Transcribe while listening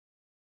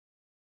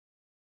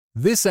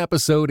This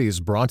episode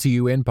is brought to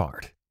you in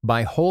part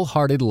by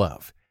Wholehearted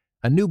Love,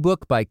 a new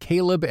book by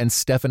Caleb and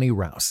Stephanie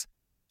Rouse.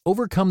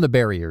 Overcome the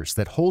barriers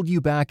that hold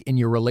you back in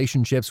your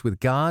relationships with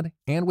God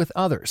and with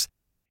others,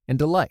 and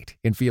delight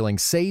in feeling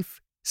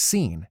safe,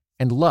 seen,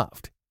 and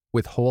loved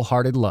with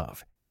Wholehearted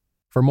Love.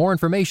 For more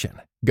information,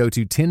 go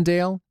to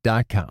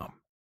Tyndale.com.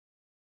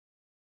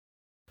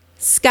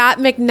 Scot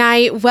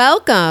McKnight,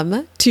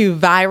 welcome to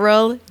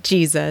Viral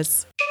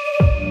Jesus.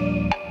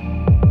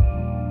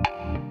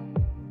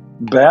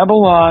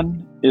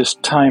 Babylon is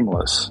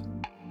timeless.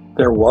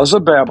 There was a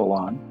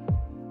Babylon,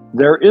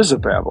 there is a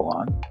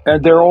Babylon,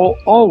 and there will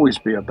always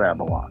be a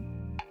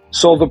Babylon.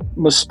 So the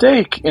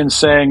mistake in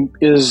saying,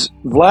 is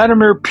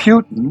Vladimir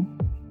Putin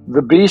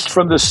the beast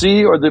from the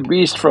sea or the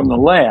beast from the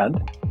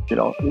land?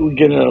 We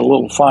get in a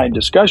little fine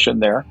discussion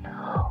there.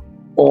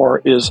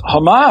 Or is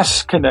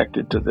Hamas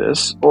connected to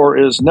this? Or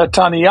is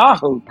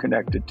Netanyahu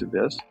connected to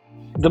this?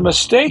 The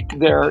mistake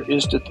there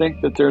is to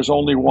think that there's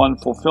only one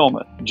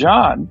fulfillment.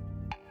 John,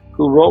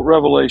 who wrote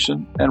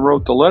Revelation and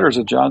wrote the letters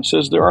of John,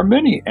 says there are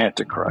many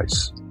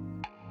antichrists.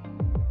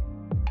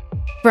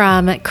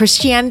 From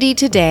Christianity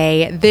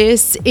Today,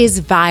 this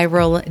is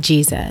Viral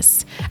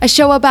Jesus, a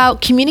show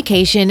about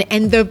communication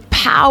and the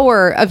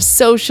power of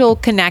social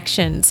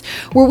connections,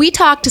 where we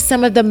talk to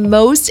some of the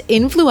most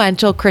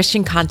influential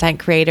Christian content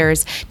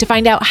creators to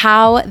find out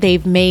how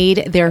they've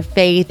made their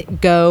faith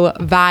go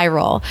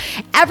viral.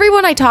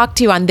 Everyone I talk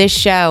to on this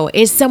show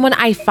is someone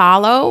I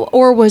follow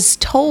or was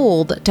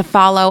told to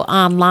follow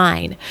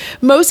online.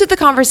 Most of the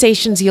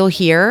conversations you'll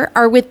hear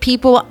are with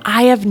people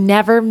I have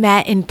never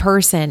met in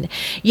person,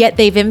 yet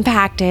they've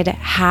impacted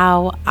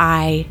how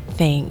I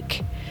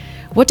think.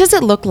 What does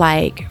it look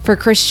like for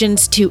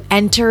Christians to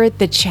enter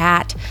the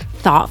chat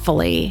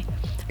thoughtfully?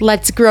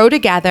 Let's grow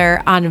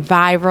together on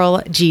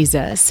Viral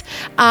Jesus.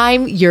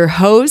 I'm your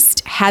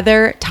host,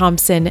 Heather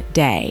Thompson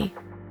Day.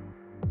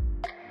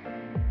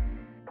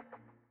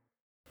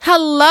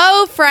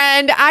 Hello,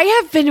 friend. I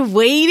have been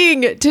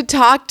waiting to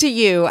talk to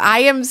you. I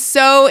am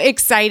so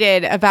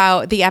excited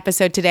about the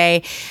episode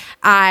today.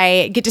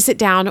 I get to sit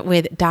down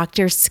with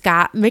Dr.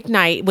 Scot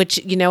McKnight, which,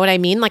 you know what I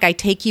mean? Like, I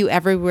take you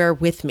everywhere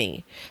with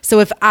me. So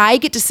if I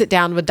get to sit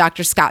down with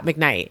Dr. Scot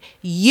McKnight,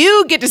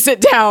 you get to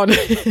sit down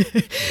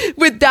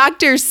with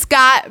Dr.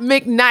 Scot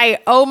McKnight.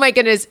 Oh my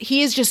goodness.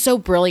 He is just so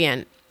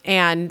brilliant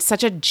and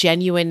such a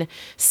genuine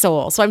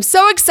soul. So I'm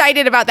so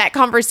excited about that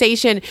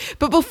conversation.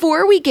 But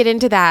before we get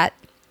into that,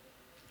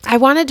 I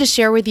wanted to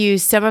share with you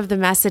some of the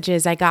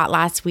messages I got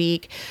last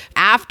week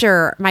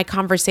after my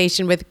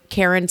conversation with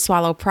Karen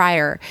Swallow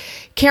Pryor.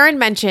 Karen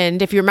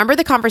mentioned, if you remember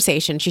the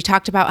conversation, she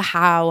talked about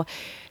how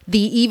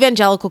the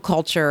evangelical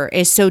culture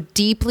is so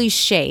deeply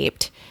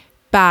shaped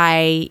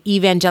by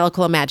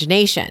evangelical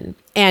imagination.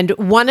 And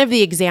one of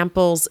the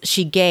examples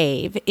she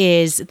gave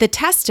is the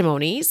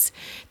testimonies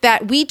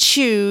that we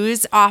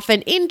choose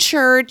often in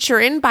church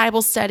or in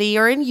Bible study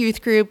or in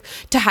youth group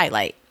to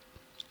highlight.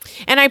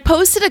 And I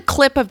posted a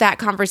clip of that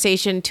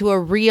conversation to a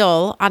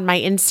reel on my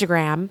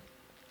Instagram.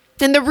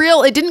 And the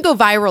reel, it didn't go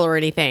viral or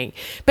anything,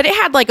 but it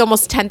had like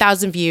almost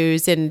 10,000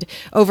 views and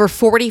over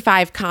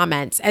 45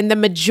 comments. And the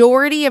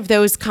majority of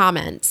those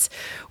comments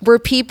were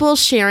people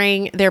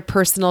sharing their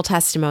personal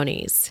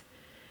testimonies.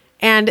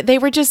 And they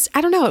were just,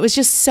 I don't know, it was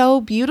just so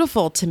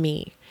beautiful to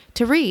me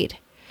to read.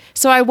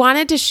 So I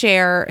wanted to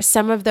share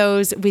some of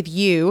those with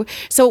you.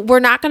 So we're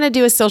not going to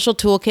do a social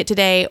toolkit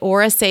today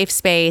or a safe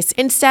space.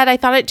 Instead, I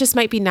thought it just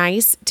might be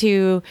nice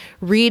to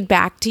read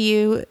back to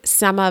you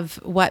some of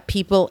what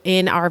people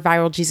in our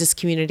Viral Jesus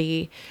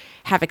community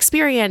have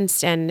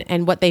experienced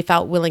and what they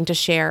felt willing to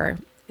share.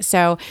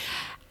 So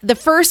the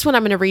first one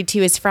I'm going to read to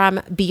you is from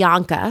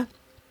Bianca.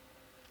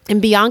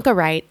 And Bianca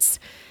writes,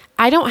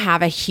 I don't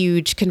have a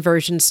huge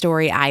conversion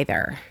story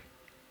either.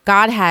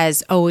 God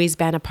has always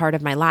been a part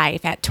of my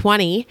life. At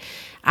 20,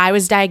 I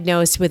was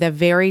diagnosed with a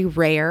very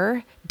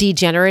rare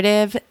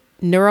degenerative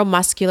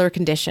neuromuscular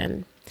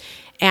condition.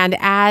 And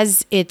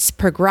as it's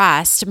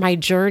progressed, my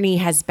journey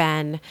has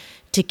been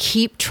to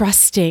keep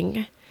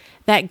trusting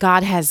that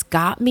God has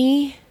got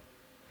me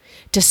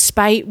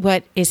despite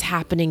what is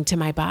happening to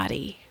my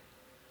body.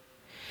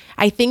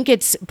 I think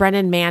it's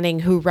Brennan Manning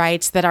who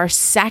writes that our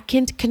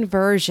second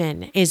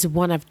conversion is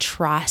one of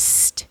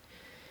trust.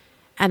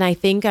 And I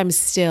think I'm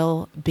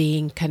still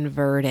being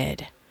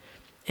converted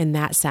in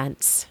that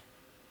sense.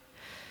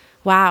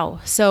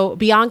 Wow. So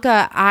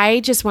Bianca,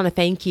 I just want to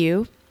thank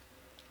you,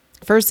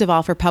 first of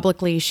all, for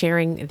publicly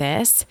sharing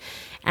this.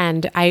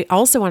 And I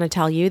also want to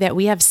tell you that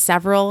we have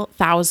several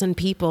thousand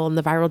people in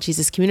the Viral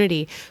Jesus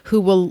community who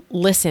will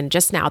listen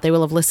just now. They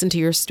will have listened to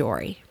your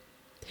story.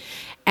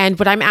 And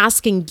what I'm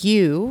asking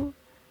you,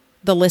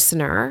 the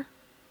listener,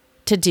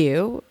 to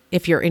do,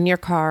 if you're in your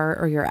car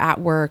or you're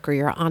at work or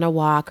you're on a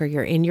walk or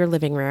you're in your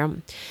living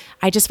room,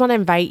 I just want to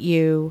invite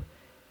you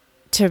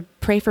to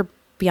pray for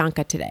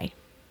Bianca today.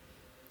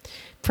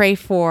 Pray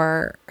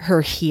for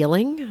her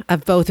healing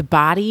of both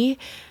body,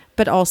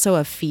 but also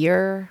of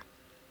fear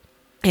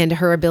and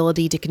her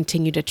ability to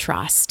continue to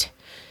trust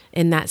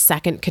in that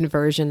second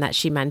conversion that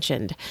she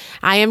mentioned.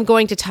 I am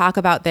going to talk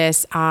about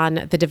this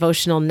on the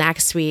devotional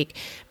next week,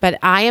 but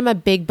I am a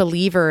big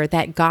believer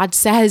that God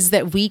says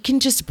that we can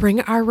just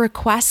bring our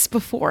requests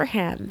before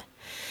Him.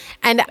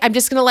 And I'm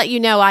just going to let you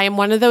know, I am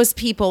one of those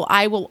people.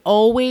 I will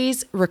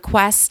always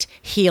request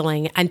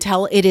healing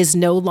until it is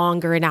no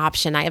longer an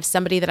option. I have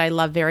somebody that I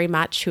love very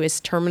much who is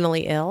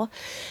terminally ill.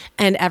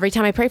 And every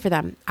time I pray for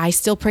them, I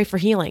still pray for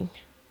healing.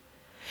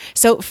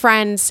 So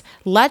friends,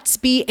 let's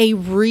be a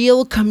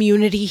real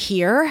community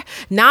here,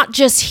 not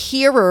just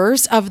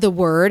hearers of the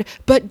word,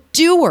 but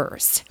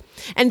doers.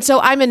 And so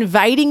I'm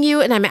inviting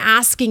you and I'm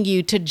asking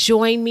you to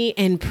join me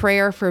in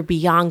prayer for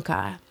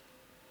Bianca.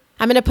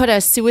 I'm going to put a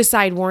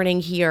suicide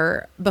warning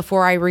here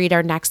before I read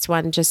our next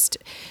one, just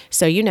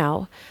so you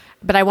know.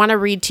 But I want to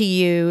read to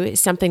you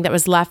something that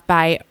was left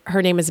by,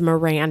 her name is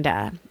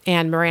Miranda.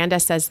 And Miranda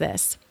says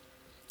this: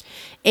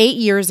 8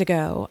 years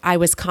ago, I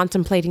was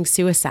contemplating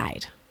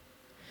suicide.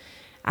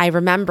 I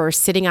remember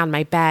sitting on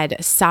my bed,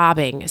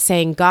 sobbing,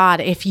 saying,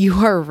 God, if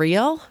you are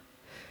real,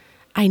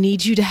 I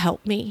need you to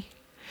help me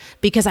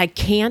because I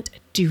can't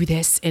do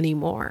this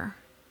anymore.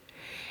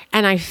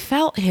 And I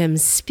felt Him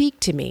speak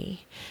to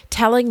me,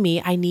 telling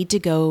me I need to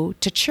go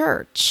to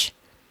church,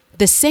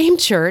 the same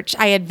church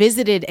I had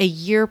visited a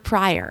year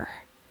prior.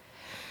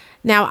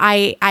 Now,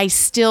 I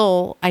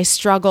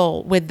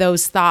struggle with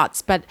those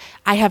thoughts, but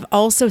I have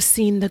also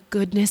seen the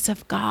goodness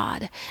of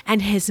God,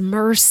 and His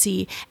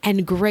mercy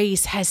and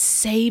grace has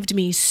saved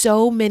me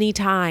so many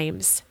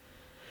times.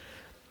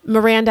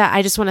 Miranda,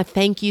 I just want to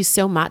thank you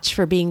so much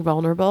for being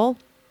vulnerable.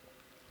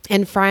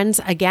 And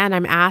friends, again,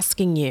 I'm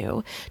asking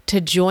you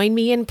to join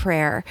me in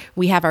prayer.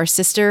 We have our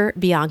sister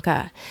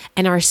Bianca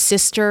and our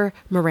sister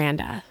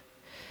Miranda.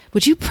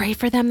 Would you pray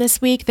for them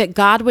this week, that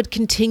God would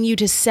continue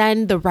to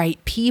send the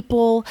right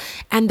people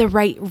and the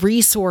right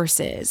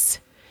resources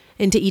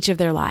into each of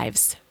their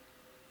lives?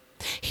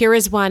 Here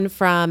is one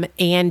from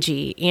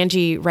Angie.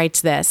 Angie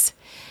writes this: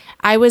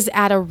 I was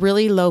at a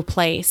really low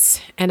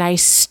place and I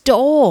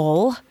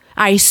stole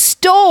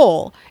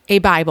a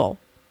Bible.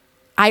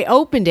 I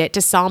opened it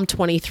to Psalm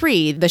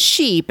 23, the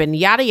sheep and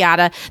yada,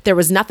 yada. There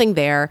was nothing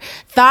there.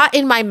 Thought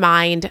in my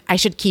mind I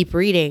should keep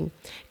reading.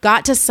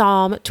 Got to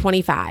Psalm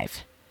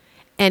 25,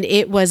 and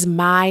it was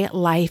my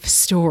life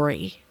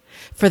story.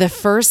 For the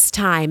first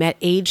time at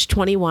age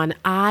 21,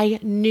 I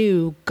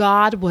knew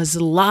God was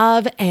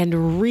love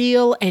and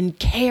real and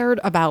cared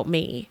about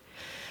me.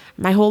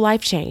 My whole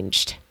life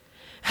changed.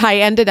 I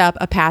ended up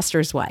a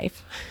pastor's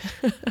wife.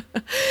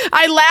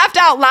 I laughed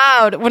out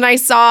loud when I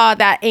saw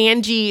that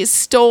Angie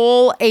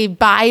stole a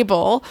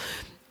Bible.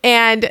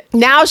 And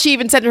now she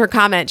even said in her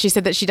comment, she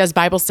said that she does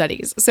Bible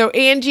studies. So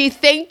Angie,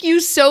 thank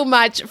you so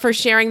much for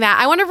sharing that.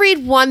 I want to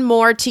read one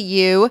more to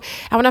you.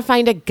 I want to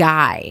find a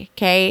guy,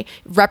 okay?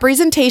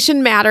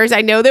 Representation matters. I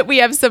know that we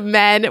have some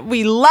men.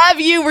 We love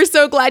you. We're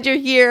so glad you're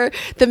here.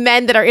 The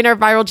men that are in our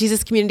Viral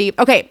Jesus community.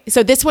 Okay,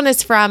 so this one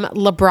is from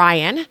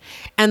LeBrian.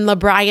 And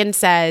LeBrian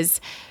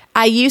says,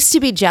 I used to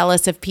be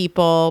jealous of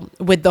people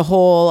with the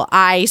whole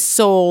I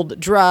sold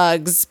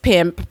drugs,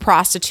 pimp,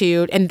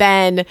 prostitute, and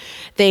then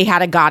they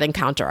had a God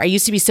encounter. I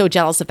used to be so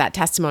jealous of that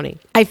testimony.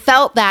 I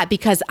felt that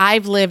because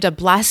I've lived a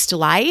blessed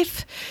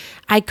life,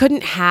 I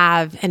couldn't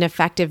have an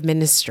effective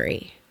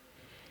ministry.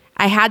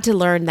 I had to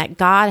learn that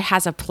God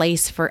has a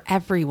place for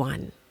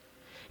everyone.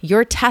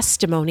 Your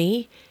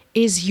testimony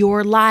is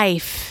your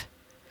life.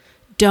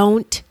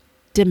 Don't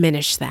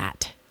diminish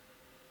that.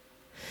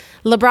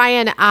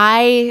 LeBrian,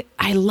 I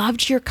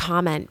loved your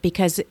comment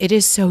because it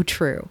is so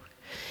true.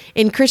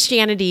 In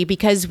Christianity,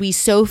 because we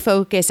so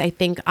focus, I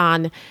think,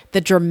 on the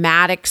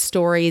dramatic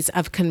stories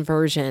of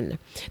conversion,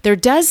 there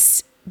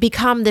does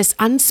become this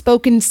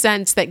unspoken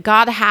sense that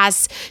God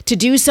has to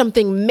do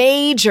something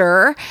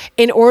major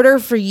in order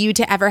for you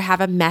to ever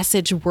have a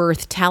message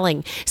worth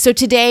telling. So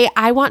today,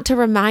 I want to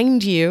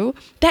remind you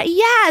that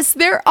yes,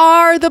 there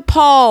are the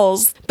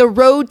Pauls, the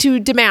road to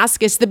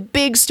Damascus, the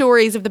big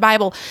stories of the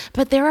Bible,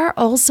 but there are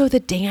also the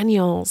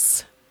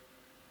Daniels.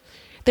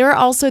 There are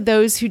also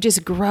those who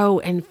just grow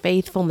in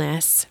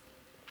faithfulness,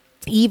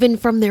 even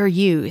from their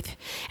youth,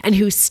 and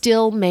who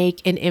still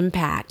make an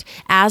impact.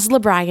 As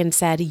LeBrian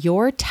said,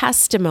 your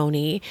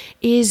testimony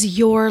is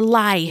your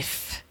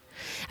life.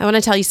 I want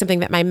to tell you something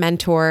that my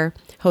mentor,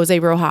 Jose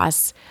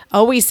Rojas,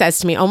 always says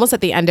to me almost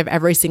at the end of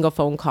every single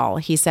phone call.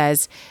 He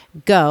says,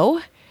 go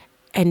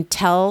and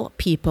tell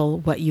people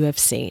what you have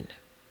seen.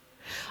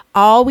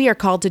 All we are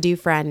called to do,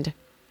 friend,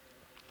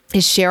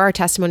 is share our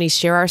testimonies,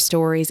 share our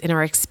stories, and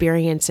our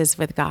experiences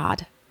with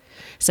God.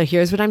 So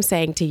here's what I'm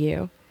saying to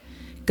you.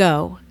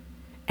 Go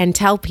and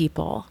tell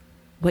people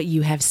what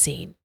you have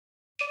seen.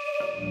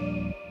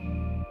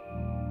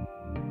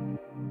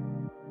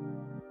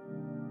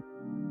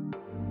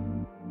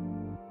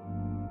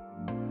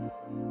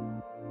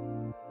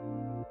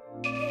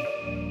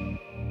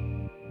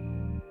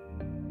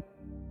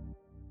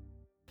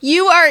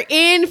 You are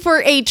in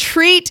for a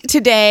treat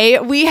today.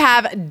 We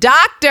have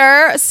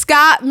Dr.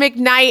 Scot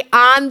McKnight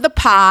on the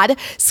pod.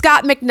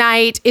 Scot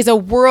McKnight is a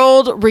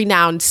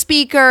world-renowned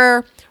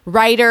speaker,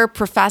 writer,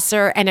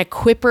 professor, and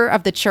equipper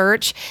of the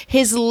church.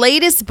 His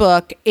latest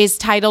book is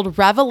titled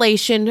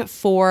Revelation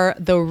for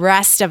the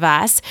Rest of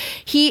Us.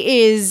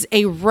 He is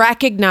a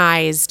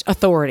recognized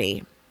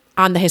authority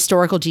on the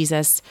historical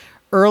Jesus,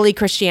 early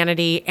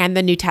Christianity, and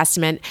the New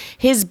Testament.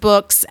 His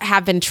books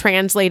have been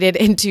translated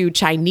into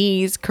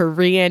Chinese,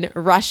 Korean,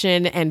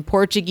 Russian, and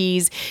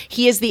Portuguese.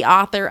 He is the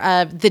author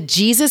of The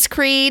Jesus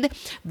Creed,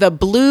 The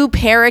Blue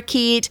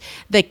Parakeet,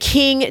 The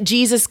King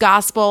Jesus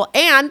Gospel,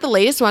 and the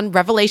latest one,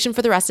 Revelation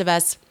for the Rest of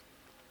Us.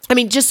 I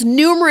mean, just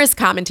numerous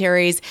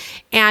commentaries,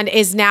 and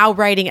is now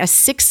writing a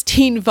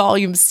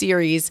 16-volume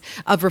series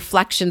of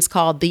reflections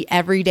called The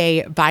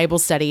Everyday Bible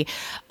Study.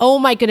 Oh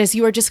my goodness,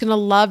 you are just going to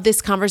love this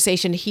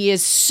conversation. He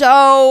is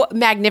so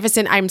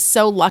magnificent. I'm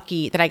so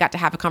lucky that I got to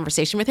have a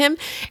conversation with him,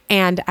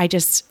 and I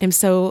just am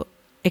so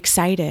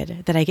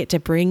excited that I get to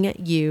bring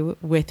you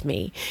with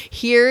me.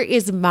 Here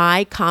is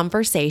my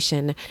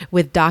conversation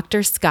with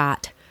Dr.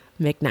 Scot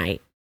McKnight.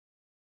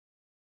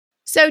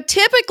 So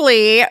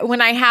typically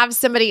when I have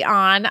somebody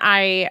on,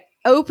 I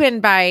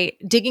open by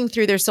digging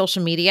through their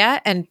social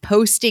media and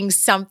posting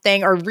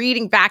something or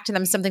reading back to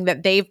them something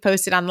that they've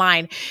posted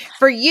online.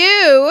 For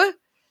you,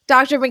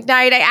 Dr.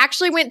 McKnight, I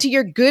actually went to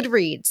your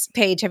Goodreads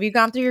page. Have you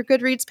gone through your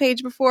Goodreads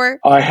page before?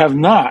 I have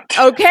not.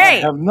 Okay.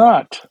 I have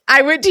not.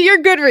 I went to your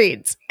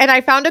Goodreads and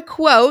I found a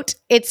quote.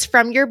 It's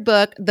from your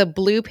book, The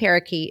Blue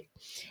Parakeet.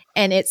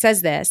 And it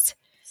says this: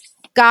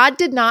 God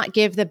did not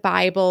give the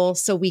Bible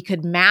so we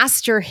could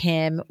master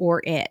him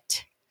or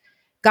it.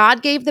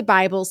 God gave the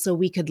Bible so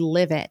we could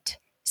live it,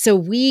 so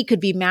we could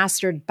be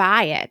mastered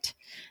by it.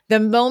 The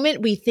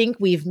moment we think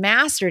we've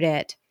mastered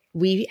it,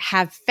 we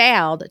have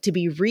failed to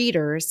be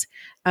readers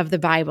of the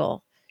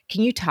Bible.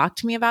 Can you talk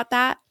to me about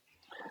that?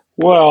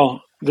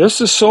 Well,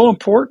 this is so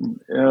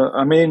important.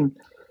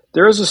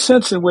 There is a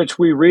sense in which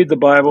we read the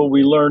Bible,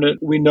 we learn it,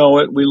 we know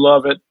it, we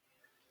love it.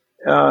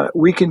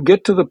 We can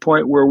get to the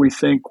point where we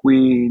think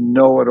we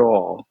know it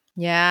all.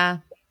 Yeah.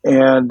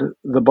 And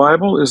the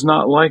Bible is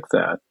not like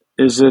that.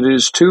 It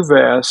is too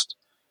vast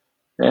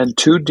and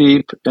too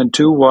deep and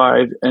too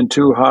wide and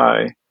too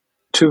high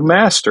to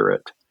master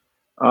it.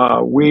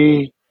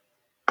 We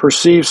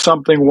perceive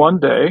something one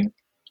day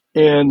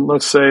in,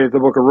 let's say, the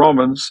book of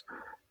Romans,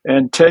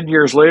 and 10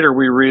 years later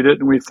we read it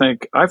and we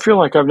think, I feel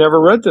like I've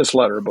never read this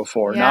letter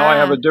before. Yeah. Now I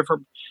have a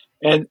different...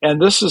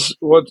 And this is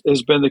what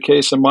has been the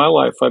case in my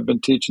life. I've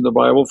been teaching the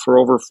Bible for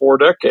over 4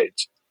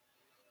 decades.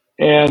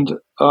 And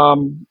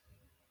I'm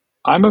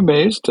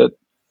amazed at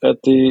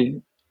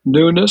the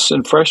newness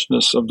and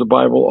freshness of the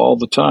Bible all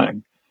the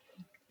time.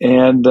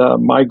 And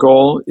my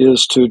goal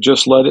is to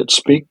just let it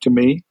speak to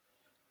me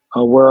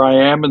where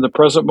I am in the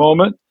present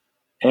moment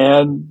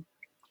and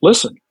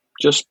listen,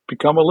 just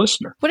become a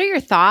listener. What are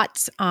your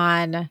thoughts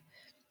on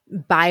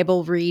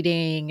Bible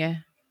reading?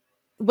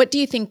 What do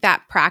you think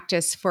that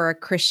practice for a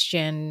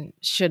Christian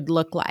should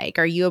look like?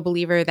 Are you a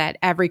believer that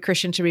every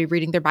Christian should be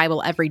reading their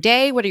Bible every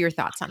day? What are your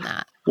thoughts on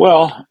that?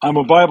 Well, I'm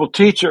a Bible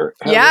teacher,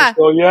 Heather, Yeah.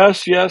 so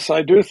yes,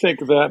 I do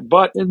think of that.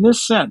 But in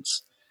this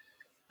sense,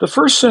 the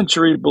first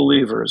century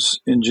believers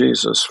in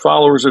Jesus,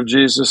 followers of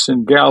Jesus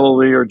in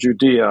Galilee or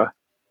Judea,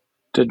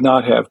 did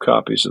not have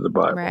copies of the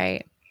Bible.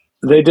 Right.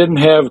 They didn't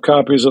have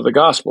copies of the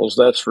Gospels,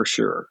 that's for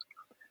sure.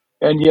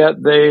 And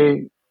yet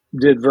they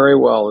did very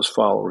well as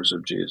followers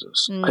of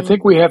Jesus. I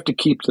think we have to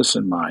keep this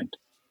in mind.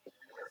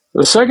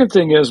 The second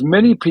thing is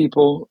many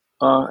people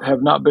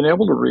have not been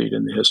able to read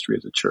in the history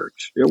of the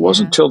church. It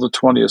wasn't until the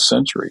 20th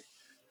century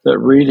that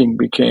reading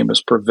became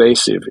as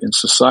pervasive in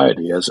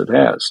society as it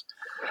has.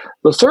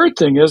 The third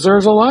thing is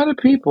there's a lot of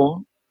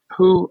people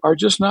who are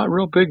just not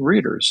real big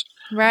readers.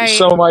 Right.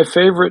 Some of my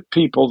favorite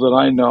people that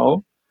I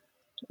know,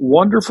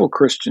 wonderful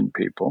Christian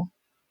people.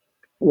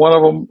 One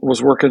of them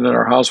was working in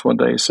our house one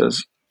day. He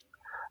says,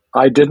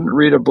 I didn't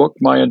read a book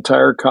my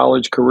entire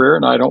college career,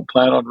 and I don't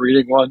plan on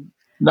reading one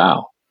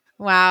now.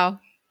 Wow.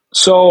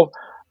 So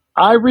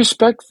I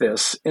respect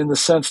this in the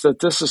sense that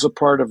this is a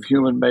part of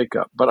human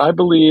makeup. But I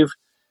believe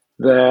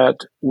that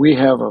we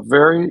have a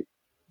very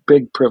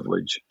big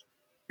privilege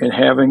in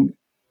having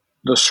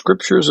the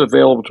scriptures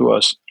available to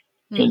us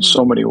in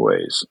so many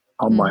ways.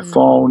 On my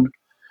phone,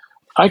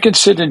 I can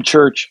sit in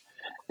church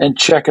and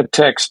check a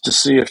text to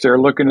see if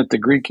they're looking at the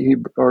Greek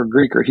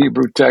or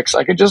Hebrew text.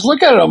 I can just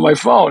look at it on my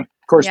phone.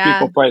 Of course,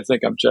 people probably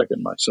think I'm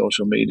checking my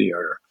social media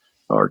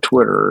or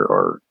Twitter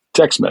or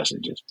text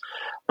messages.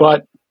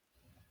 But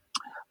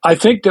I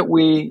think that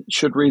we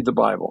should read the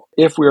Bible.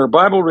 If we are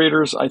Bible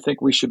readers, I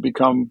think we should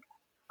become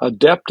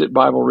adept at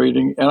Bible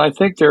reading. And I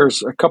think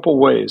there's a couple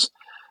ways.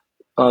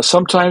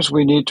 Sometimes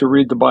we need to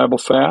read the Bible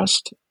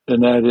fast,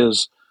 and that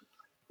is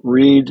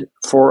read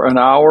for an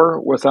hour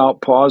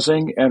without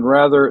pausing and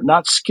rather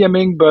not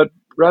skimming, but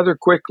rather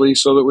quickly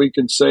so that we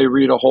can say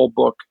read a whole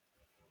book.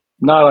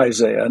 Not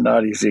Isaiah,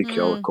 not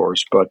Ezekiel, of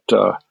course, but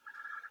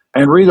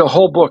and read a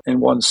whole book in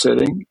one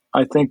sitting.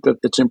 I think that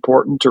it's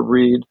important to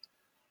read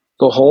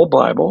the whole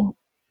Bible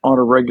on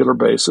a regular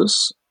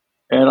basis.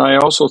 And I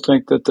also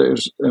think that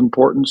there's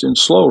importance in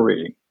slow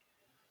reading.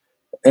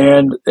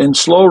 And in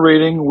slow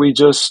reading, we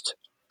just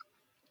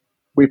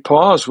we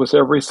pause with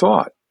every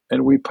thought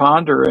and we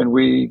ponder and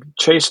we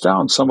chase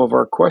down some of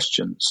our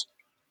questions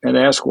and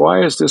ask,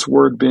 why is this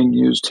word being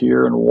used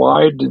here? And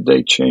why did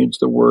they change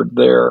the word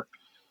there?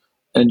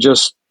 And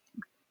just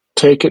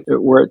take it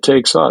where it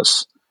takes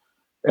us.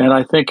 And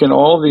I think in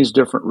all these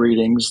different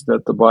readings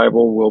that the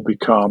Bible will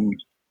become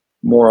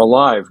more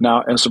alive.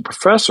 Now, as a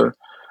professor,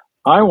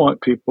 I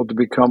want people to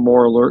become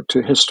more alert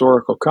to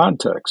historical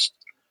context.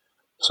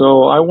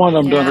 So I want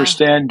them to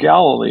understand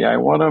Galilee. I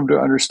want them to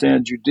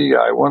understand Judea.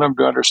 I want them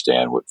to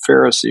understand what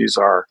Pharisees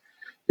are.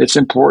 It's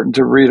important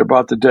to read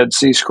about the Dead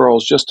Sea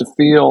Scrolls just to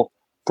feel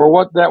for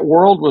what that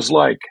world was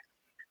like.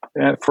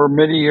 And for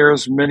many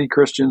years, many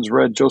Christians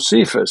read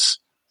Josephus,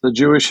 the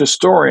Jewish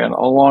historian,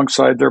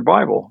 alongside their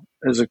Bible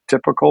as a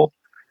typical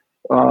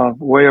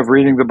way of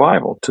reading the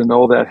Bible, to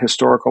know that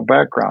historical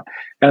background.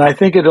 And I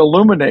think it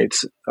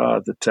illuminates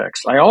the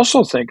text. I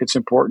also think it's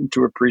important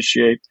to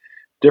appreciate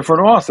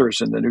different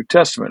authors in the New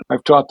Testament.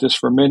 I've taught this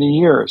for many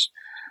years.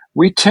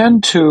 We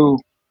tend to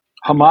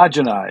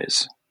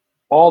homogenize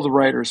all the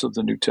writers of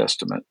the New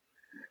Testament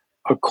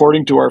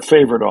according to our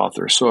favorite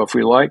author. So if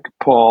we like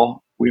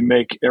Paul, we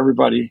make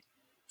everybody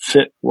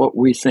fit what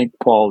we think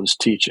Paul is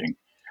teaching.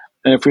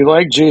 And if we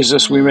like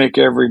Jesus, we make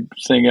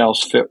everything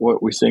else fit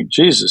what we think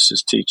Jesus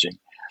is teaching.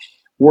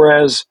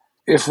 Whereas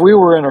if we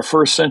were in a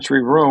first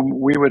century room,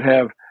 we would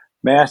have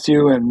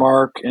Matthew and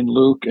Mark and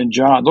Luke and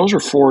John. Those are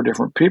four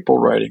different people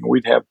writing.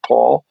 We'd have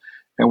Paul,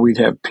 and we'd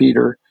have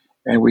Peter,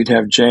 and we'd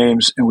have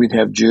James, and we'd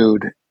have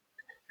Jude,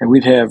 and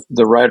we'd have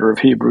the writer of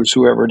Hebrews,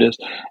 whoever it is.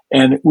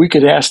 And we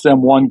could ask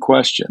them one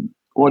question: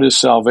 what is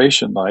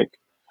salvation like?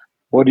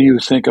 What do you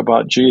think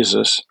about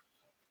Jesus?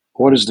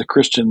 What is the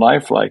Christian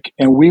life like?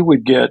 And we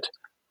would get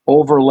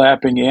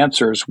overlapping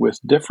answers with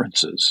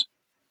differences.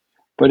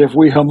 But if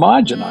we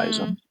homogenize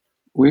them,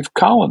 we've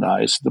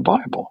colonized the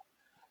Bible.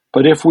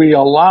 But if we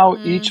allow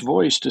each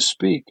voice to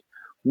speak,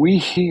 we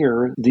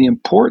hear the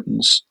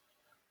importance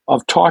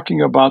of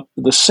talking about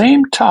the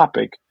same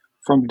topic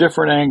from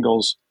different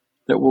angles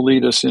that will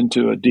lead us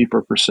into a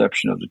deeper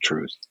perception of the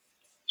truth.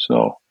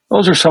 So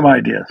those are some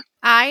ideas.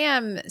 I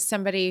am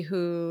somebody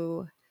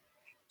who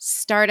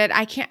started,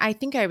 I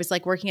think I was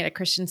like working at a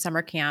Christian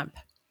summer camp,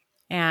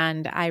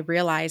 and I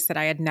realized that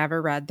I had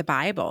never read the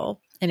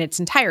Bible in its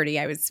entirety.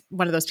 I was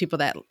one of those people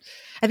that,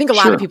 I think a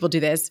lot of people do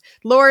this.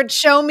 Lord,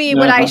 show me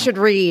what I should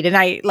read. And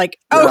I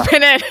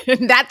open it,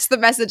 and that's the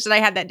message that I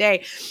had that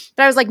day.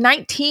 But I was like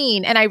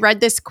 19, and I read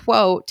this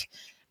quote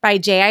by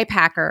J.I.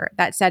 Packer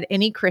that said,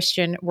 any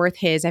Christian worth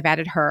his, I've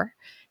added her,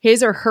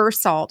 his or her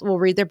salt will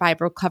read their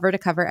Bible cover to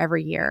cover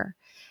every year.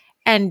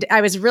 And I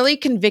was really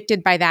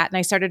convicted by that. And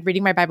I started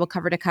reading my Bible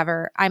cover to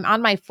cover. I'm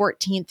on my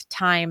 14th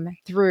time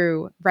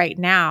through right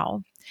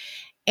now.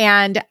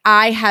 And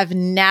I have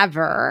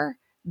never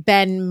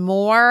been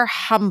more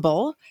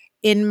humble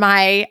in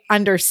my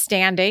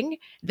understanding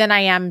than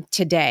I am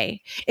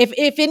today.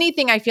 If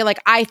anything, I feel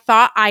like I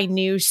thought I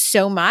knew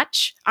so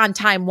much on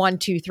time 1,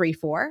 2, 3,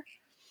 4,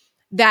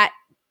 that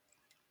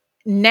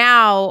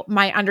now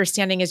my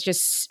understanding is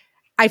just,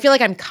 I feel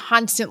like I'm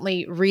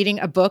constantly reading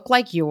a book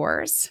like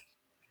yours,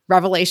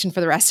 Revelation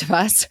for the rest of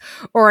us,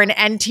 or an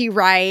N.T.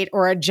 Wright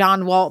or a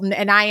John Walton,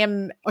 and I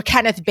am a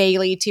Kenneth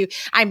Bailey too.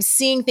 I'm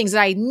seeing things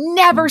that I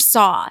never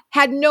saw,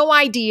 had no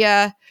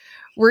idea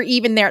were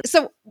even there.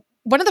 So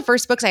one of the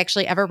first books I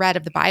actually ever read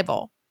of the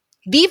Bible,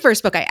 the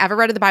first book I ever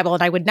read of the Bible,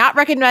 and I would not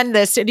recommend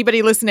this to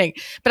anybody listening,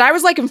 but I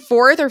was like in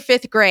 4th or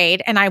 5th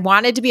grade, and I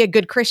wanted to be a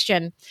good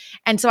Christian.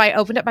 And so I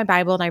opened up my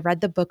Bible and I read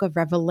the book of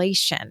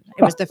Revelation.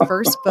 It was the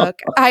first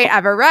book I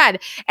ever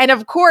read. And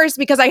of course,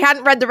 because I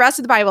hadn't read the rest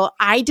of the Bible,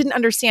 I didn't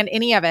understand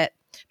any of it.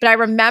 But I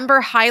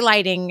remember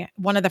highlighting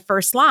one of the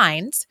first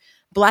lines: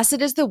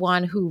 blessed is the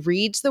one who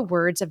reads the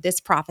words of this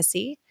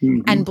prophecy,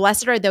 and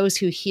blessed are those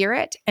who hear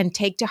it and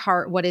take to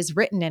heart what is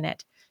written in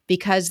it,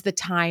 because the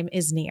time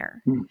is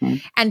near.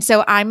 And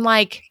so I'm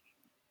like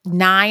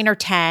 9 or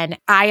 10.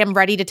 I am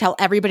ready to tell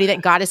everybody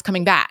that God is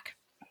coming back,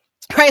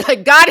 right?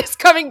 Like, God is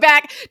coming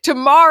back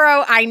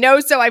tomorrow. I know.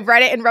 So I've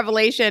read it in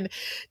Revelation.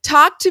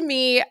 Talk to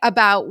me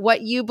about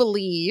what you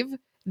believe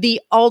the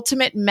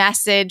ultimate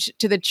message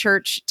to the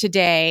church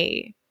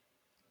today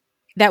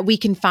that we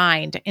can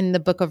find in the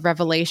book of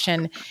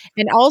Revelation.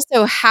 And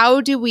also, how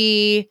do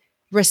we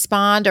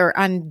respond or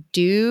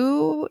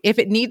undo, if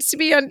it needs to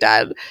be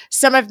undone,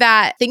 some of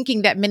that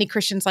thinking that many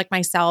Christians like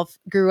myself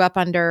grew up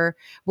under,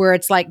 where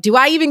it's like, do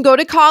I even go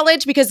to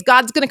college because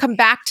God's going to come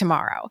back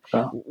tomorrow?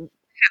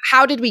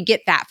 How did we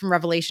get that from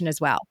Revelation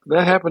as well?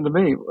 That happened to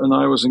me when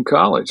I was in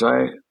college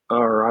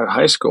or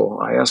high school.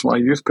 I asked my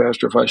youth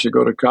pastor if I should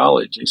go to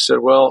college. He said,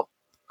 well,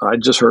 I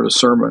just heard a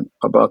sermon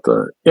about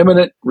the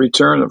imminent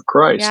return of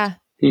Christ. Yeah.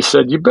 He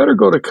said, you better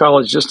go to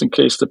college just in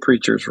case the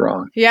preacher's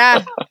wrong. Yeah.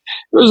 It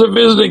was a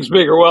visiting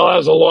speaker. Well, that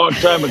was a long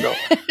time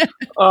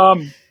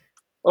ago.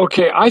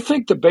 Okay, I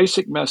think the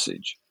basic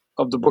message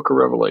of the book of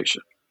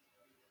Revelation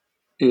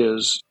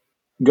is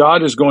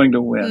God is going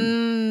to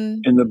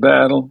win in the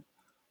battle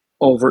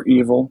over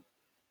evil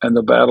and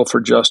the battle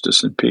for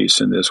justice and peace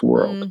in this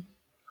world.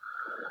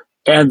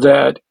 And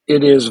that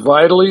it is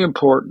vitally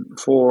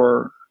important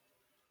for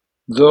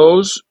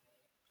those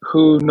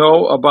who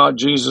know about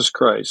Jesus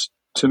Christ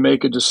to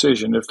make a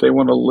decision if they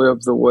want to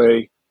live the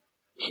way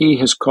he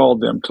has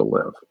called them to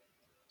live.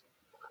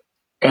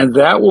 And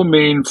that will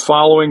mean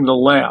following the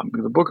Lamb.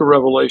 The book of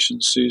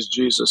Revelation sees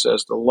Jesus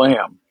as the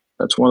Lamb.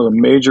 That's one of the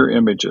major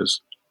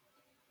images.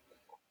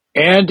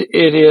 And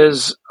it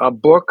is a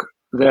book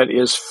that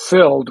is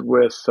filled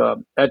with,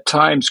 at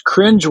times,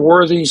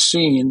 cringe-worthy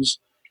scenes,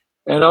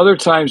 and other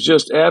times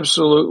just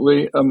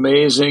absolutely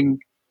amazing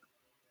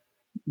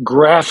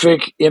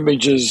graphic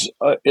images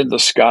in the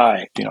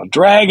sky.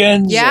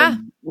 Dragons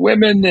and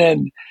women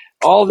and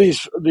all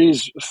these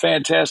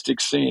fantastic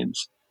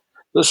scenes.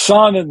 The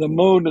sun and the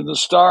moon and the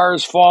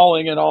stars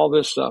falling and all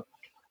this stuff.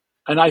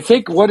 And I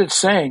think what it's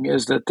saying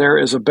is that there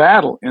is a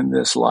battle in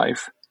this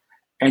life,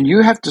 and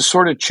you have to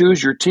sort of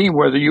choose your team,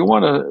 whether you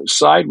want to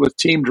side with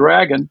Team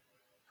Dragon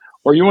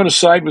or you want to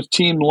side with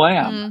Team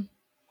Lamb.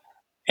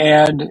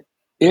 And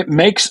it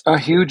makes a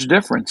huge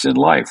difference in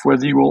life,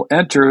 whether you will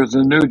enter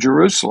the New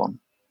Jerusalem.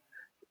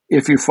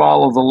 If you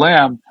follow the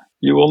Lamb,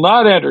 you will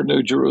not enter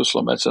New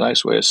Jerusalem. That's a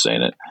nice way of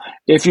saying it.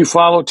 If you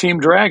follow Team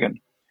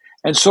Dragon.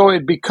 And so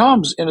it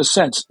becomes, in a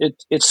sense,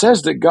 it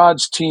says that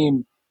God's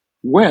team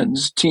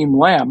wins, Team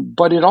Lamb,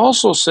 but it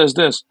also says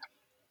this: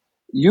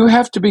 you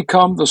have to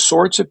become the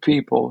sorts of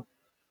people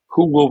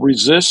who will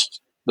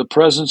resist the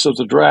presence of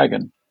the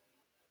dragon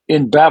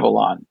in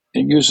Babylon.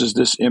 It uses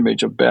this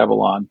image of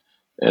Babylon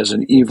as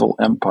an evil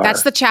empire.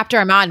 That's the chapter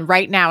I'm on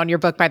right now in your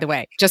book, by the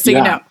way, just so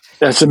you know.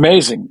 That's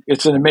amazing.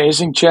 It's an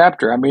amazing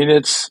chapter. I mean,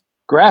 it's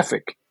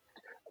graphic,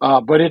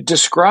 but it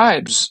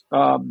describes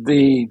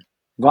the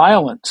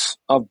violence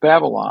of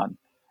Babylon.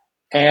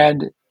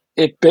 And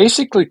it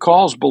basically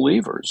calls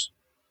believers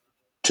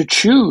to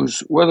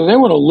choose whether they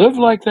want to live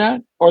like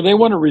that or they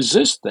want to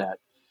resist that.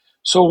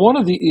 So one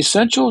of the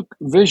essential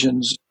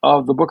visions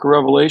of the book of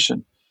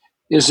Revelation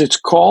is its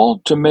call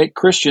to make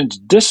Christians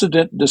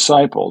dissident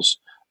disciples,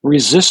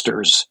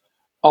 resistors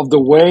of the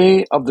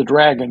way of the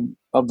dragon,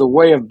 of the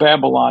way of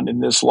Babylon in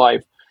this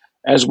life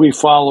as we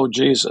follow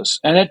Jesus.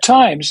 And at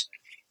times,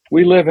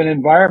 we live in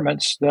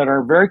environments that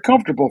are very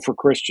comfortable for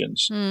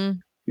Christians.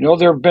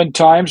 There have been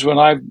times when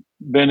I've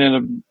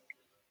been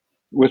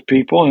with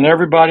people and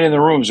everybody in the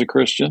room is a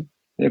Christian.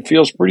 It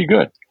feels pretty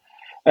good.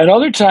 And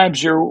other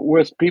times you're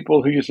with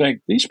people who you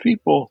think, these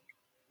people,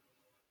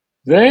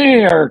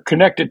 they are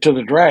connected to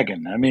the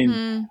dragon. I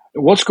mean,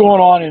 what's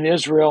going on in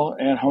Israel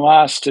and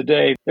Hamas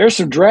today? There's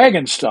some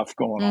dragon stuff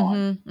going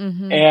on.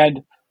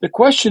 And the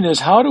question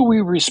is, how do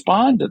we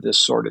respond to this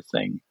sort of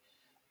thing?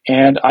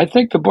 And I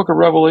think the book of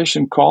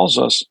Revelation calls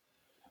us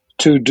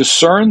to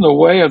discern the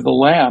way of the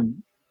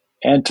Lamb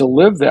and to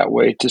live that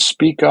way, to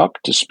speak up,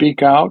 to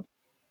speak out.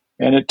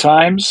 And at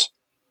times,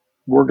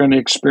 we're going to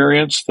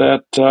experience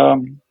that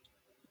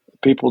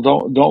people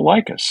don't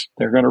like us.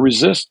 They're going to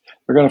resist.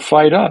 They're going to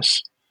fight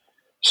us.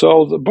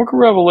 So the book of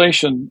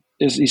Revelation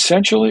is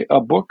essentially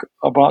a book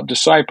about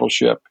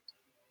discipleship,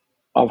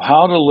 of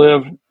how to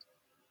live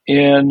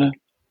in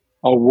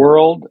a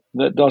world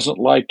that doesn't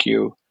like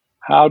you,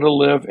 how to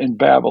live in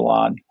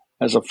Babylon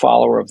as a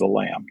follower of the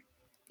Lamb.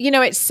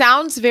 It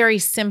sounds very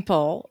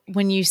simple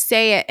when you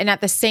say it. And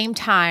at the same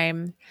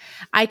time,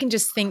 I can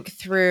just think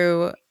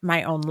through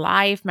my own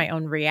life, my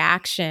own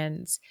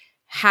reactions,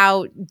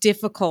 how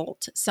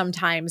difficult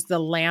sometimes the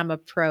Lamb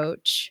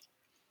approach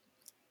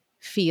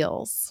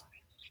feels.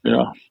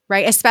 Yeah.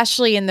 Right?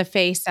 Especially in the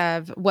face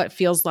of what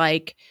feels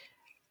like,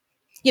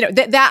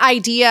 that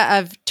idea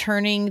of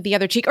turning the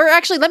other cheek. Or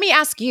actually, let me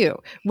ask you,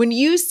 when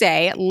you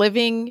say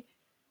living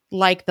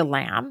like the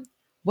Lamb,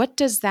 what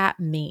does that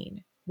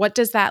mean? What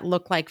does that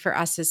look like for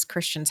us as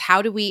Christians?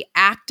 How do we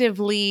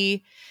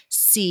actively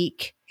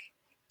seek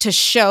to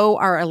show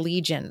our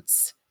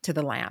allegiance to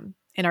the Lamb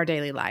in our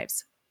daily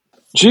lives?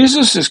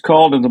 Jesus is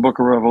called in the book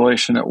of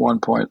Revelation at one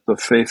point the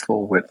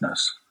faithful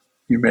witness.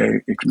 You may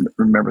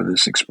remember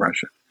this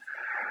expression.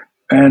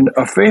 And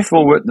a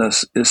faithful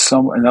witness is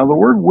someone. Now, the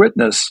word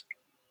witness,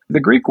 the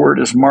Greek word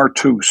is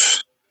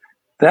martus.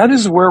 That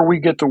is where we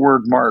get the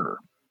word martyr.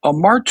 A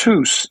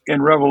martus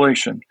in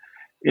Revelation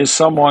is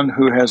someone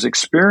who has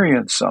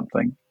experienced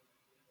something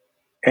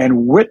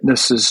and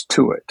witnesses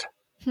to it,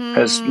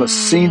 has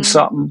seen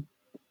something,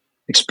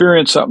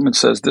 experienced something, and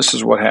says, this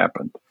is what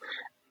happened.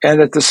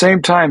 And at the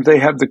same time, they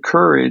have the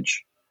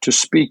courage to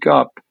speak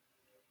up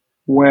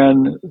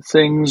when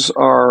things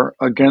are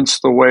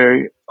against the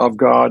way of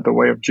God, the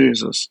way of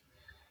Jesus.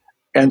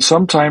 And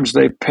sometimes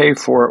they pay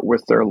for it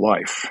with their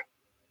life.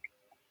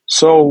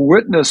 So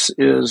witness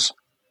it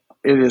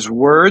is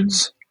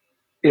words,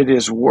 it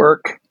is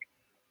work,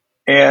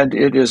 and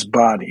it is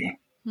body.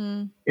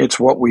 It's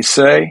what we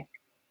say,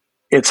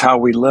 it's how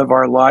we live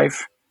our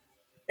life,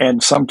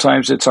 and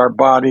sometimes it's our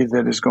body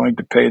that is going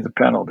to pay the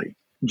penalty.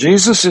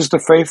 Jesus is the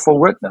faithful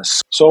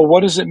witness. So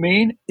what does it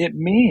mean? It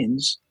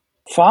means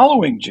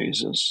following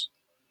Jesus,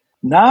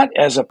 not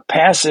as a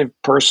passive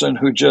person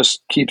who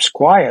just keeps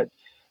quiet,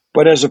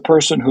 but as a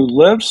person who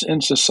lives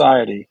in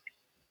society,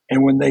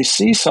 and when they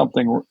see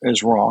something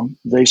is wrong,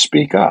 they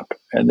speak up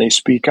and they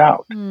speak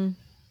out.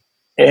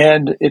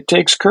 And it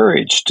takes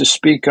courage to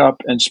speak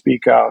up and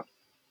speak out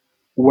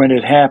when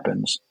it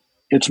happens.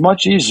 It's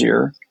much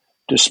easier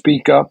to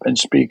speak up and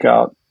speak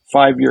out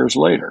 5 years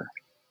later,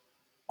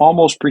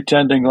 almost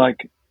pretending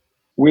like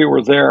we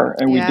were there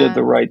and we did Yeah.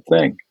 the right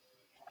thing.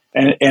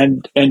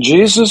 And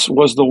Jesus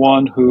was the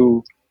one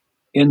who,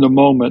 in the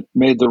moment,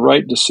 made the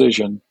right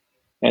decision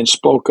and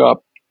spoke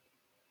up,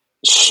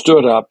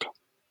 stood up,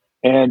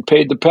 and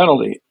paid the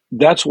penalty.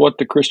 That's what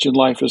the Christian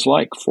life is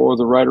like for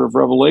the writer of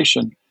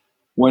Revelation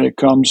when it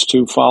comes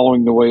to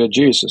following the way of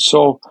Jesus.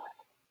 So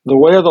the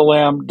way of the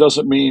Lamb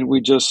doesn't mean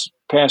we just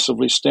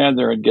passively stand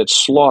there and get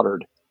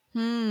slaughtered.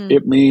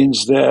 It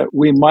means that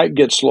we might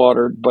get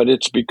slaughtered, but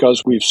it's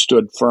because we've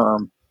stood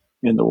firm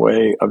in the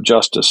way of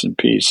justice and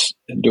peace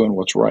and doing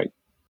what's right.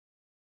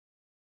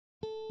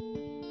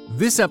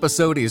 This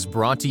episode is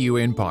brought to you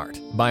in part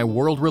by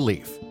World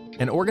Relief,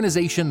 an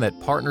organization that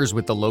partners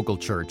with the local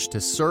church to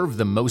serve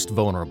the most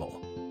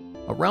vulnerable.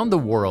 Around the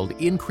world,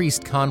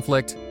 increased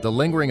conflict, the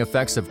lingering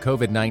effects of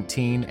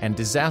COVID-19, and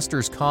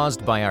disasters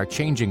caused by our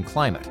changing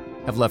climate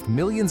have left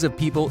millions of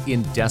people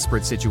in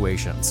desperate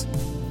situations.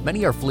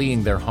 Many are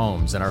fleeing their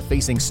homes and are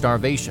facing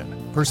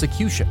starvation,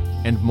 persecution,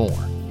 and more.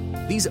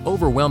 These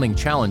overwhelming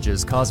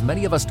challenges cause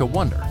many of us to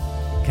wonder,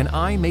 can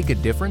I make a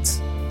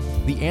difference?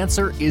 The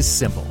answer is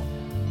simple.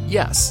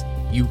 Yes,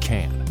 you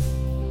can.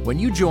 When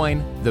you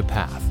join The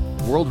Path,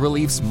 World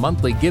Relief's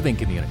monthly giving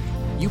community,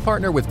 you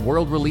partner with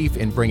World Relief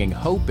in bringing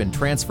hope and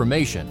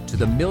transformation to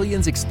the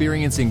millions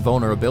experiencing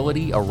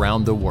vulnerability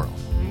around the world.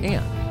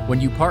 And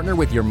when you partner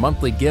with your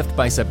monthly gift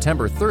by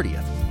September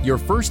 30th, your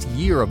first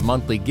year of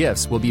monthly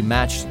gifts will be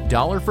matched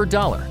dollar for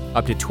dollar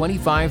up to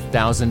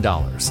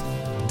 $25,000.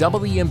 Double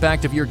the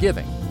impact of your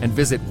giving and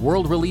visit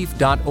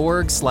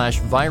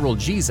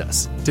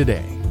worldrelief.org/viraljesus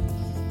today.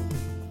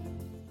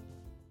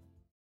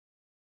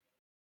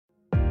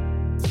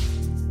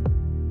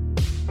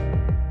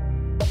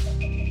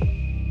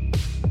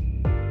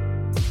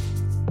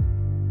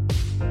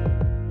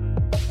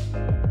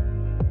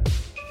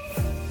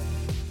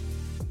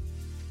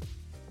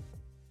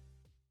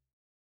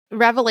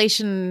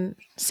 Revelation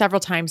several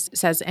times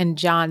says, and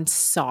John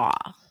saw.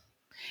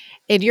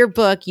 In your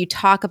book, you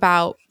talk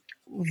about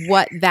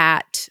what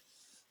that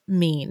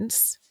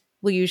means.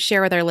 Will you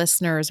share with our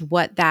listeners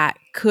what that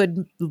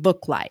could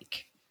look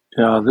like?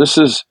 Yeah, this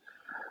is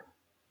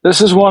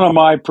one of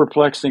my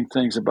perplexing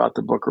things about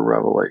the book of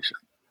Revelation.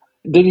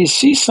 Did he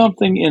see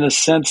something in a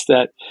sense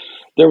that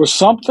there was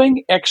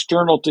something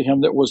external to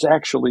him that was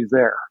actually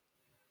there?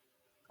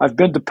 I've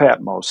been to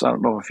Patmos. I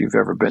don't know if you've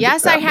ever been to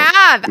Patmos. Yes, I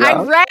have.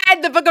 Yeah? I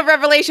read the book of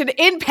Revelation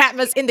in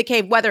Patmos in the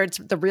cave, whether it's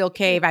the real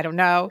cave, I don't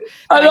know.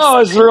 I know,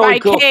 it's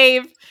really cool.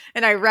 Cave,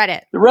 and I read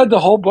it. You read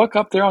the whole book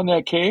up there on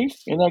that cave?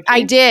 In that cave?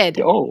 I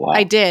did. Oh, wow.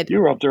 I did.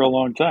 You were up there a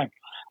long time.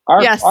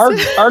 Yes.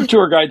 Our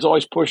tour guide's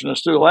always pushing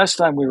us through. Last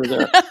time we were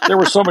there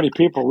were so many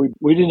people,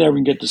 we didn't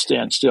even get to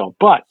stand still.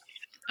 But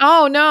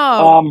oh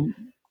no.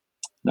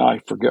 Now I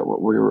forget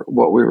what we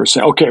were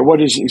saying. Okay,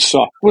 what is he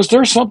saw? Was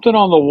there something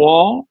on the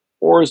wall,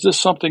 or is this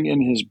something in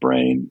his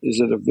brain?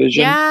 Is it a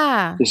vision?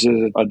 Yeah. Is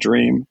it a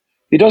dream?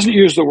 He doesn't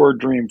use the word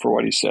dream for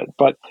what he said.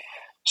 But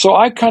so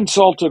I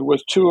consulted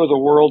with two of the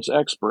world's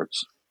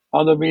experts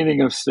on the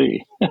meaning of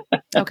see.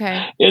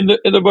 Okay. in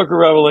the book of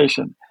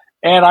Revelation.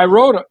 And I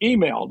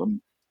emailed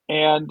them.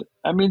 And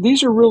I mean,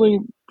 these are really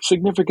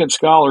significant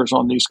scholars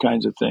on these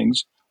kinds of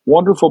things,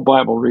 wonderful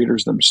Bible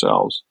readers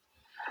themselves.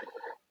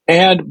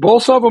 And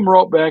both of them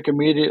wrote back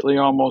immediately,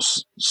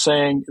 almost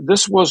saying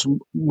this was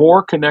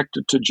more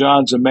connected to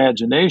John's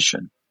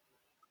imagination,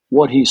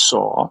 what he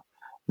saw,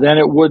 than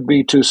it would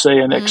be to, say,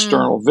 an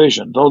external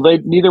vision, though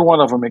neither one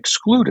of them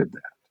excluded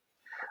that.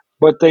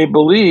 But they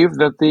believed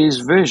that these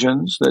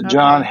visions that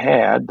John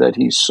had, that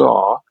he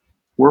saw,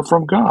 were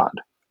from God.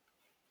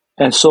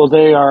 And so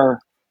they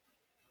are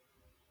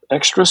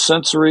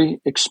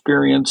extrasensory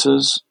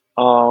experiences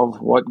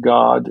of what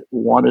God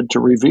wanted to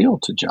reveal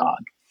to John.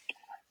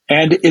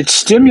 And it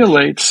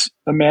stimulates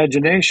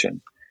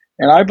imagination.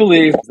 And I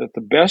believe that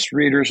the best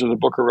readers of the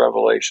book of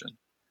Revelation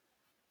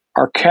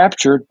are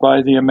captured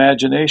by the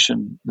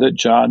imagination that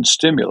John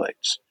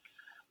stimulates.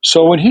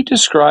 So when he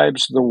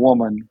describes the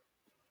woman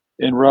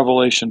in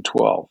Revelation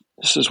 12,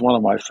 this is one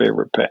of my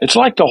favorite. It's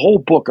like the whole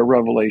book of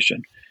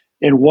Revelation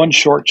in one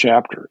short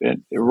chapter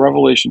in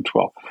Revelation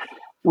 12.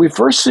 We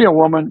first see a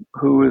woman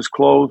who is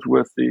clothed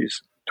with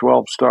these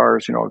 12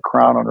 stars, a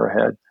crown on her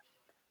head.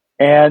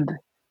 And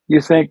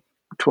you think,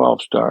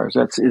 12 stars,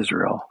 that's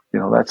Israel.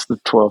 That's the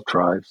 12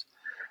 tribes.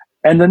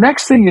 And the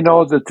next thing you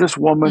know that this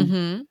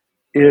woman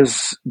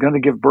is going to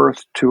give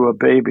birth to a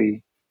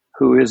baby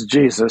who is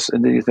Jesus.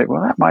 And then you think,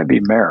 well, that might be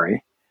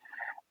Mary.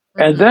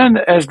 And then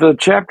as the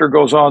chapter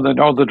goes on,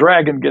 the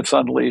dragon gets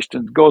unleashed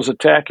and goes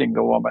attacking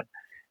the woman.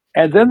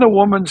 And then the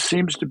woman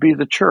seems to be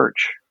the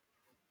church.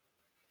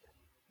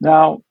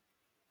 Now,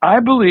 I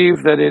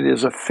believe that it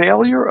is a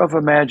failure of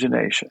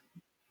imagination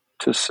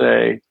to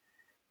say,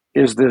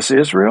 is this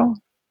Israel?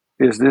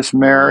 Is this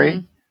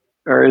Mary?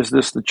 Or is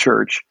this the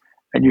church?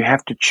 And you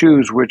have to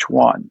choose which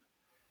one.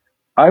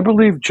 I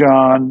believe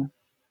John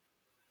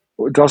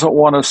doesn't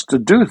want us to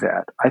do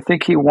that. I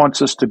think he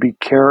wants us to be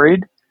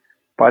carried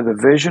by the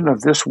vision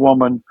of this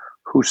woman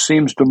who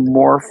seems to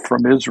morph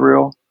from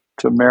Israel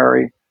to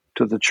Mary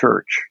to the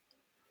church.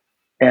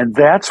 And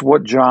that's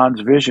what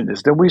John's vision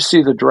is. Then we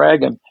see the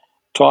dragon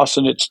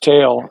tossing its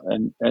tail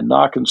and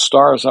knocking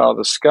stars out of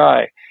the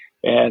sky,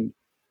 and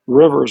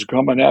rivers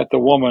coming at the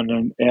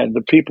woman, and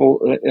the people,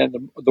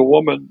 and the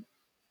woman,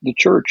 the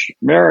church,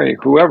 Mary,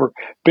 whoever,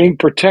 being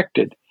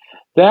protected.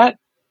 That,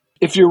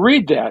 if you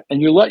read that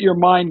and you let your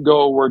mind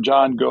go where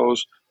John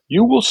goes,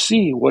 you will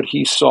see what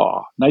he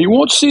saw. Now, you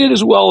won't see it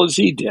as well as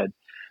he did,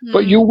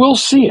 but you will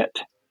see it.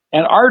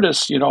 And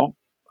artists,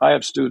 I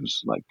have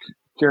students like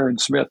Karen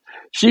Smith.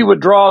 She would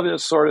draw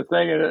this sort of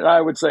thing, and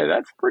I would say,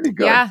 that's pretty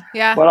good.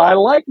 Yeah. But I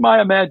like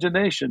my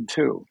imagination,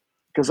 too,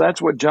 because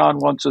that's what John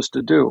wants us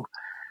to do.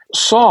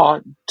 Saw,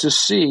 to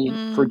see,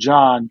 for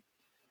John,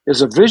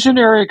 is a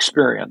visionary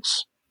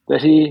experience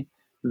that he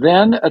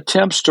then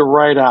attempts to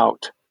write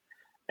out.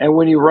 And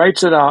when he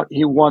writes it out,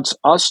 he wants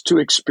us to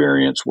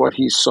experience what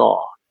he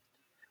saw.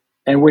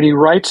 And when he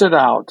writes it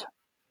out,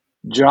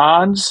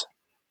 John's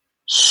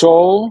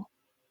so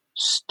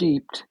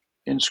steeped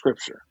in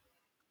Scripture,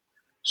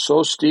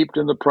 so steeped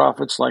in the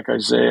prophets like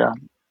Isaiah,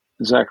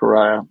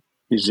 Zechariah,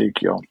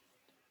 Ezekiel,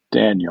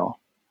 Daniel,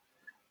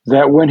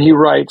 that when he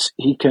writes,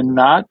 he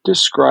cannot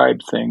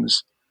describe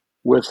things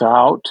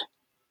without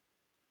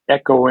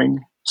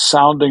echoing,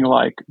 sounding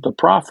like the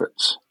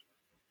prophets.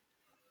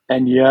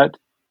 And yet,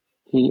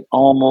 he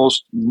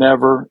almost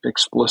never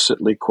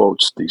explicitly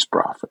quotes these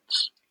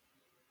prophets.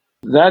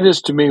 That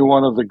is, to me,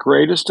 one of the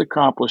greatest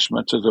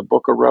accomplishments of the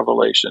book of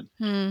Revelation.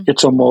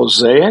 It's a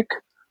mosaic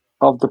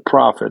of the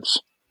prophets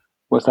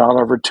without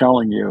ever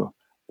telling you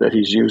that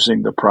he's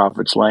using the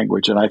prophet's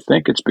language. And I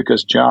think it's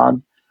because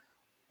John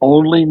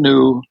only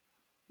knew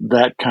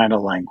that kind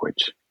of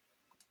language.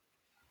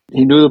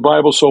 He knew the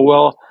Bible so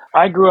well.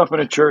 I grew up in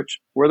a church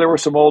where there were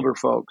some older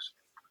folks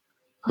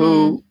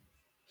who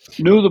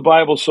knew the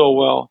Bible so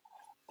well,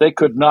 they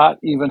could not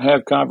even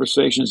have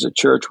conversations at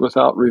church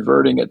without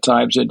reverting at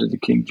times into the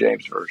King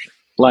James Version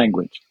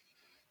language.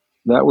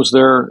 That was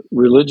their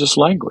religious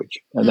language,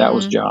 and that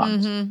was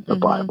John's, the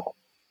Bible.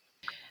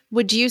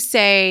 Would you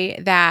say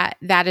that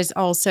that is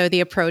also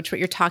the approach, what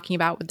you're talking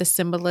about with the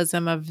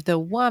symbolism of the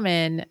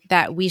woman,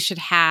 that we should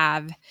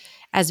have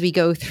as we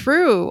go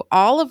through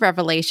all of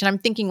Revelation? I'm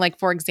thinking, like,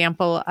 for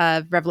example,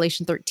 of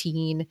Revelation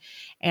 13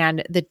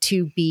 and the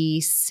two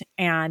beasts,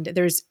 and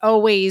there's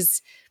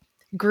always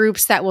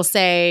groups that will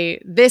say,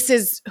 this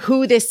is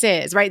who this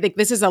is, right? Like,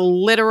 this is a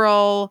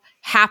literal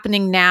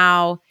happening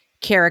now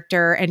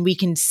character, and we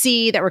can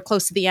see that we're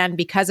close to the end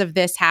because of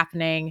this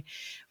happening.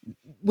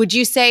 Would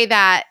you say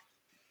that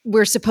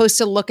we're supposed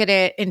to look at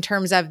it in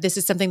terms of this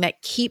is something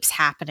that keeps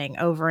happening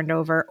over and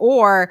over,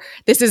 or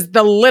this is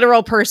the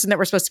literal person that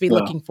we're supposed to be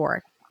looking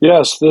for?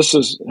 Yes, this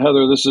is,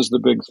 Heather, this is the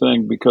big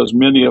thing, because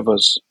many of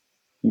us,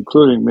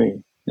 including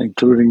me,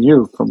 including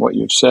you from what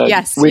you've said,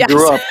 we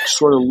grew up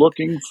sort of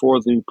looking for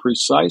the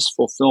precise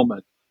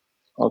fulfillment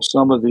of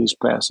some of these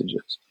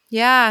passages.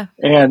 Yeah.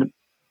 And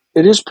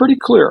it is pretty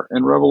clear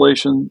in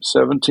Revelation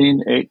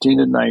 17, 18,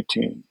 and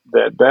 19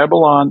 that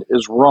Babylon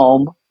is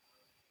Rome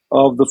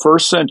of the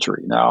first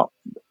century. Now,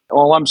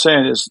 all I'm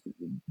saying is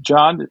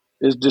John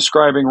is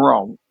describing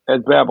Rome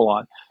as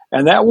Babylon.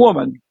 And that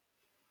woman,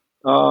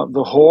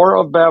 the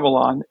whore of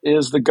Babylon,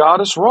 is the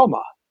goddess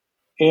Roma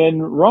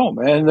in Rome.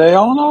 And they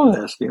all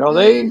know this.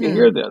 They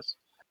hear this.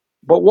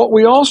 But what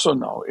we also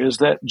know is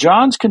that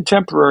John's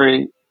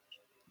contemporary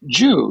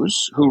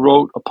Jews who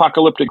wrote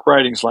apocalyptic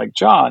writings like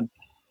John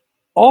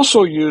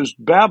also used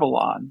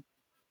Babylon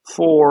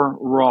for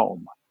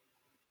Rome.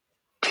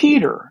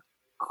 Peter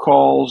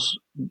calls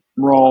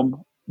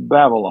Rome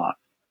Babylon.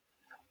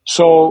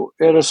 So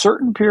at a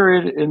certain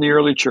period in the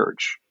early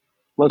church,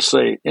 let's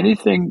say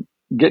anything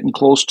getting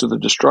close to the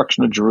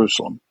destruction of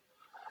Jerusalem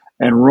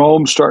and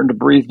Rome starting to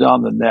breathe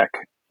down the neck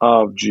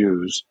of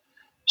Jews,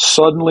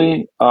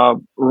 suddenly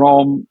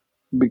Rome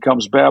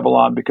becomes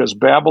Babylon, because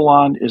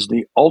Babylon is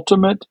the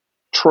ultimate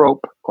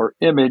trope or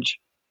image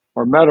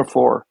or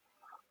metaphor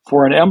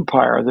for an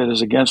empire that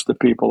is against the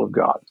people of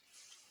God.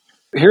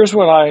 Here's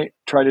what I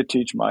try to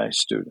teach my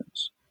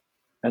students,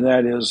 and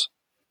that is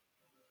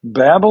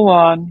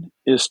Babylon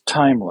is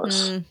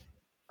timeless.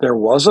 There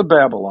was a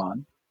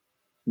Babylon,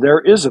 there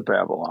is a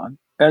Babylon,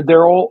 and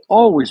there will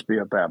always be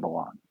a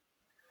Babylon.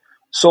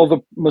 So the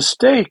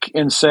mistake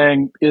in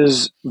saying,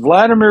 is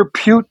Vladimir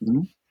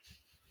Putin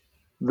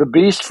the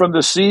beast from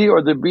the sea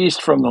or the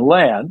beast from the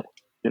land?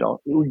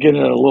 We get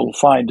in a little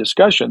fine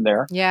discussion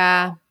there.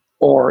 Yeah.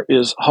 Or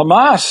is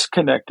Hamas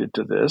connected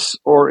to this?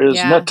 Or is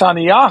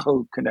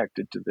Netanyahu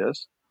connected to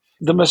this?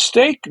 The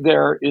mistake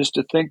there is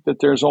to think that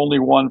there's only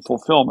one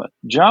fulfillment.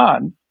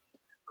 John,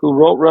 who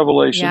wrote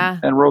Revelation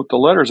and wrote the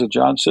letters of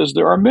John, says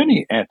there are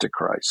many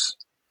antichrists.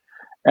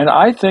 And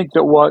I think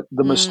that what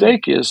the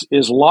mistake is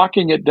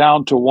locking it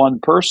down to one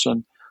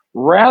person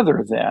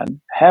rather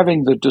than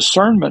having the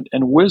discernment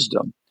and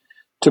wisdom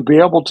to be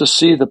able to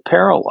see the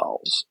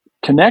parallels,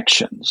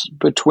 connections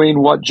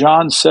between what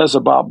John says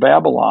about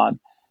Babylon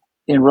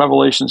in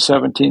Revelation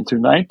 17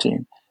 through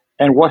 19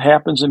 and what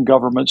happens in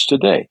governments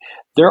today.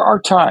 There are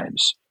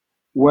times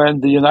when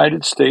the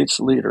United States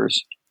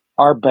leaders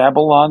are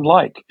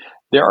Babylon-like.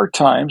 There are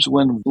times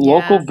when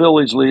local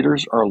village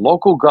leaders or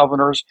local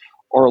governors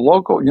or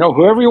local,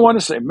 whoever you want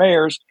to say,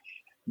 mayors,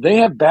 they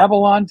have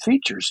Babylon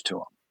features to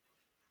them.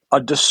 A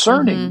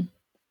discerning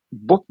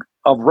book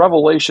of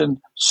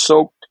Revelation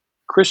soaked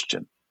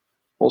Christian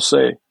will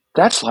say,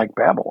 that's like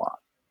Babylon.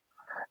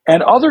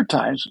 And other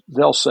times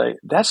they'll say,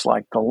 that's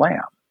like the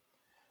Lamb.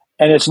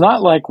 And it's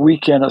not like we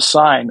can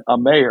assign a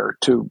mayor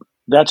to,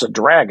 that's a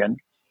dragon,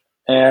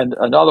 and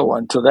another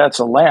one to, that's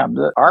a lamb.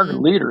 Our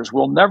leaders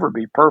will never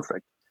be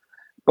perfect.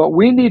 But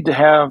we need to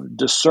have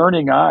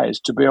discerning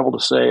eyes to be able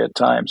to say at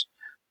times,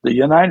 the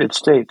United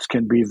States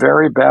can be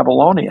very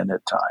Babylonian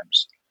at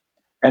times.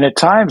 And at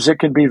times it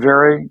can be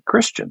very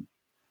Christian.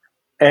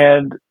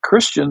 And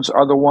Christians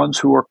are the ones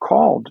who are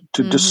called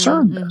to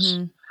discern this.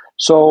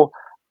 So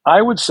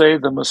I would say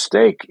the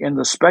mistake in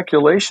the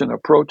speculation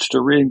approach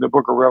to reading the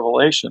book of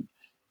Revelation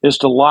is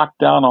to lock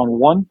down on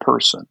one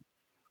person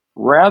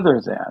rather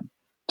than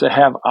to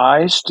have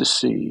eyes to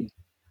see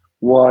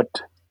what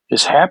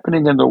is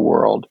happening in the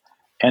world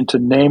and to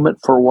name it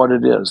for what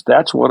it is.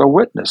 That's what a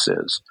witness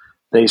is.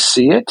 They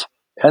see it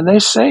and they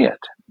say it.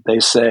 They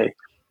say,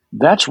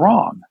 that's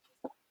wrong.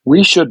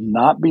 We should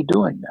not be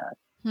doing that.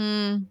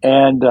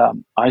 And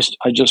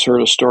I just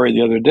heard a story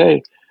the other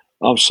day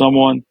of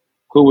someone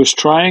who was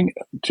trying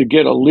to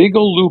get a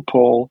legal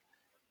loophole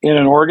in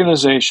an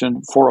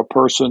organization for a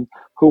person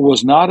who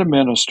was not a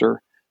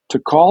minister, to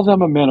call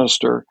them a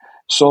minister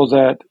so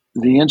that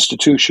the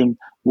institution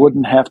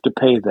wouldn't have to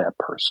pay that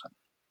person.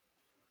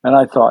 And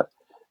I thought,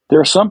 there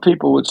are some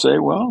people who would say,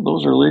 well,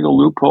 those are legal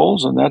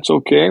loopholes and that's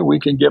okay. We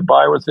can get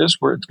by with this.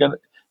 We're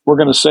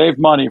going to save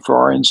money for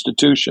our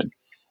institution.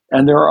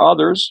 And there are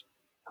others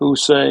who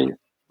say,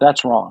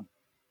 that's wrong.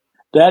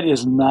 That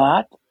is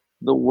not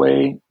the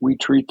way we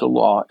treat the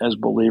law as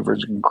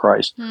believers in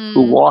Christ,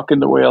 who walk in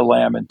the way of the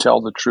Lamb and tell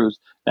the truth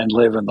and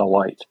live in the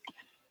light.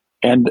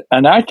 And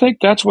I think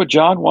that's what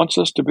John wants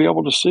us to be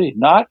able to see,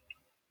 not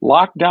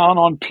lock down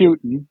on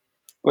Putin,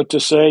 but to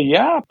say,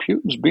 yeah,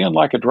 Putin's being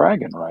like a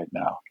dragon right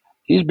now.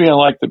 He's being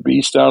like the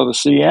beast out of the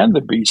sea and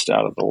the beast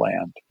out of the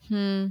land.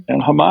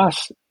 And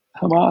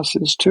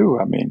Hamas is too.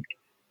 I mean,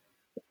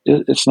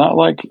 it's not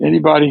like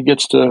anybody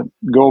gets to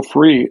go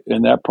free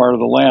in that part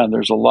of the land.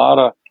 There's a lot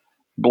of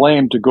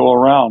blame to go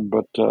around,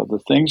 but the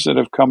things that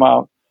have come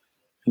out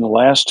in the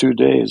last 2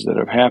 days that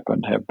have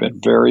happened have been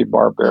very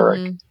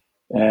barbaric,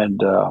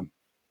 and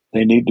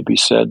they need to be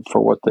said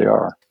for what they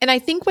are. And I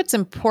think what's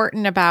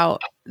important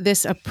about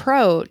this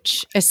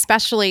approach,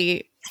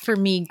 especially for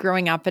me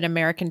growing up in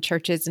American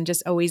churches and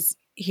just always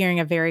hearing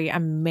a very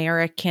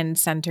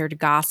American-centered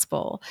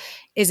gospel,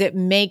 is it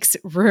makes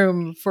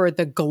room for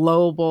the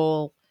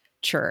global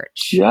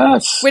church.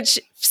 Yes. Which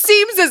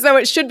seems as though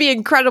it should be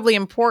incredibly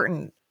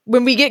important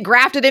when we get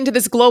grafted into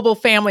this global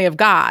family of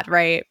God,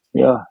 right?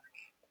 Yeah.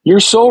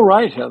 You're so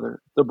right,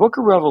 Heather. The book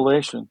of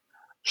Revelation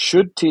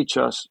should teach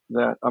us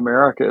that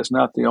America is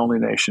not the only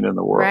nation in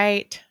the world.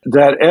 Right.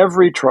 That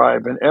every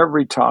tribe and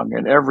every tongue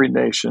and every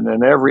nation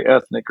and every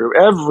ethnic group,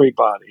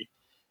 everybody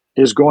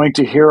is going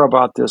to hear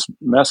about this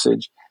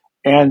message,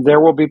 and there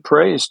will be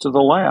praise to the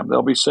Lamb.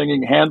 They'll be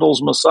singing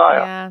Handel's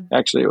Messiah. Yeah.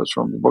 Actually, it was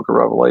from the book of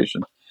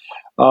Revelation.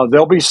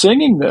 They'll be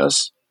singing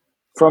this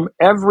from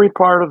every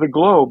part of the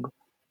globe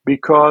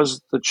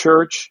because the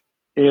church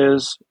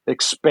is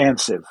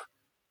expansive.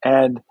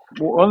 And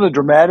one of the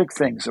dramatic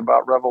things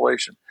about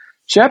Revelation,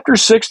 chapter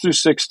 6 through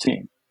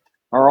 16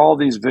 are all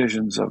these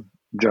visions of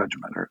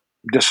judgment or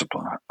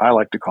discipline. I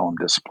like to call them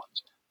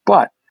disciplines.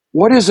 But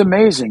what is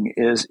amazing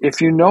is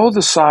if you know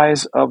the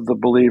size of the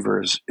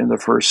believers in the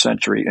first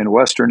century in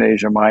Western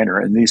Asia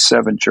Minor in these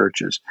 7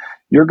 churches,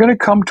 you're going to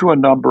come to a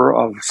number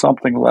of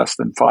something less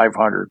than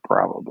 500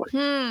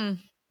 probably.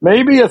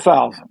 Maybe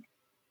 1,000.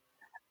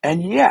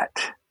 And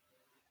yet,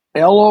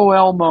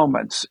 LOL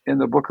moments in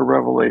the book of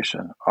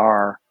Revelation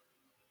are,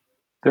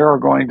 there are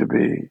going to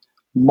be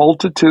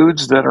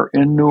multitudes that are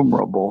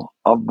innumerable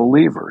of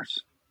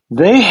believers.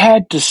 They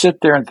had to sit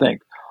there and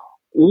think,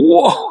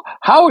 whoa,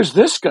 how is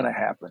this going to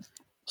happen?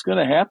 It's going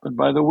to happen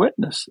by the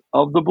witness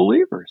of the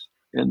believers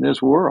in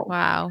this world.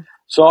 Wow.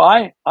 So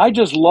I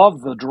just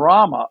love the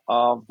drama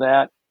of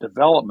that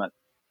development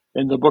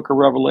in the book of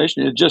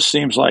Revelation. It just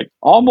seems like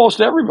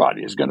almost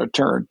everybody is going to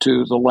turn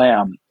to the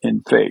Lamb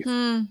in faith.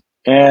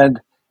 And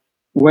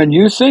when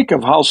you think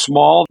of how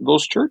small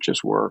those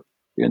churches were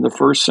in the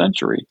first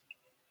century,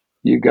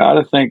 you got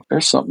to think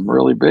there's something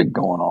really big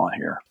going on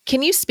here.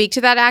 Can you speak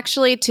to that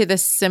actually, to the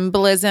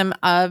symbolism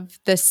of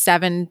the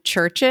 7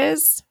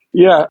 churches?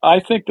 Yeah, I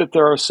think that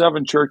there are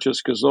 7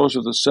 churches because those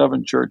are the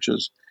 7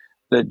 churches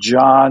that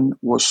John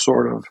was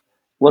sort of,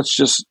 let's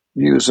just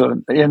use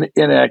an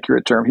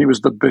inaccurate term, he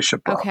was the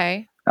bishop of.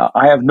 Okay. Now,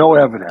 I have no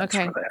evidence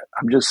for that.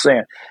 I'm just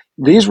saying,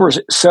 these were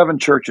 7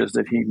 churches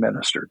that he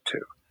ministered to.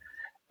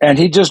 And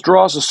he just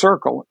draws a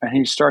circle and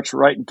he starts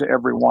writing to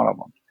every one of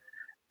them.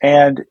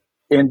 And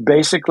in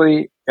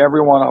basically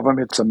every one of them,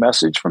 it's a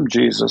message from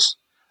Jesus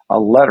a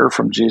letter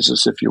from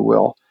Jesus, if you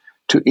will,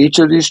 to each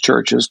of these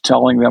churches,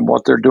 telling them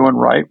what they're doing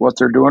right, what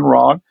they're doing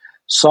wrong.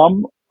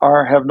 Some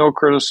have no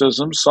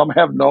criticism. Some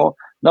have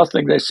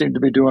nothing they seem to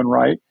be doing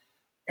right.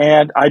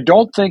 And I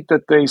don't think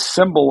that they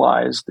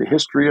symbolize the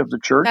history of the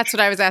church. That's what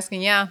I was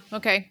asking. Yeah.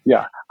 Okay.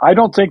 Yeah. I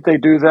don't think they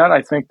do that.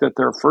 I think that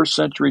they're first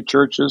century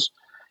churches,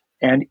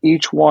 and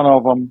each one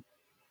of them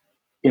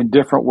in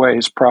different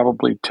ways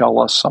probably tell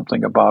us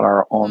something about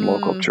our own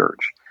local church.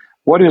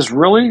 What is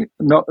really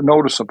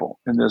noticeable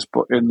in this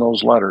book, in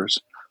those letters,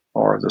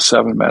 or the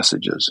 7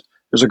 messages,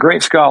 there's a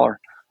great scholar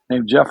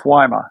named Jeff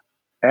Wyma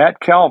at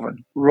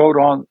Calvin wrote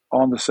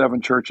on the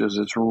 7 churches.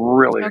 It's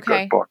really a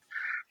good book.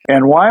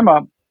 And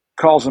Wyma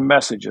calls them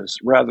messages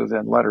rather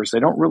than letters. They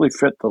don't really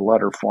fit the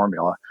letter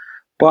formula.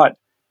 But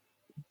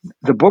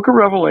the book of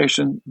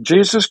Revelation,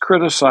 Jesus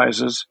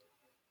criticizes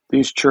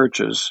these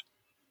churches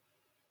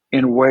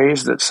in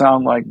ways that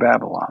sound like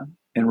Babylon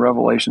in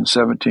Revelation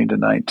 17 to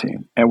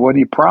 19. And what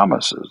he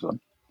promises them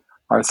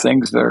are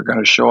things that are going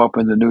to show up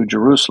in the New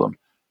Jerusalem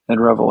in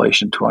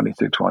Revelation 20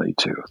 through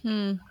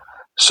 22.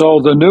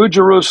 So the New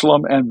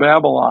Jerusalem and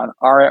Babylon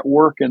are at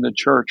work in the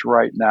church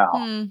right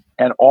now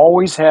and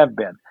always have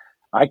been.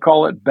 I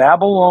call it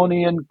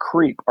Babylonian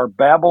creep or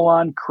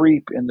Babylon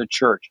creep in the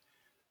church.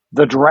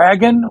 The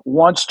dragon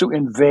wants to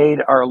invade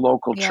our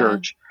local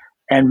church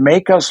and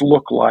make us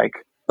look like,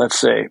 let's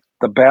say,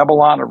 the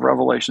Babylon of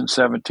Revelation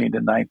 17 to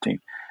 19.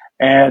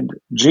 And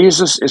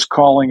Jesus is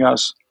calling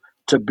us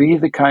to be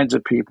the kinds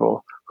of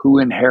people who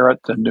inherit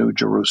the New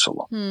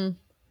Jerusalem.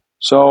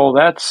 So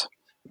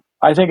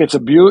I think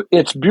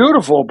it's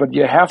beautiful, but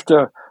you have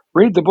to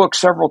read the book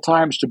several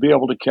times to be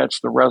able to catch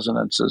the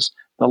resonances,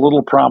 the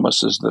little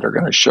promises that are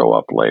going to show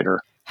up later.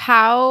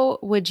 How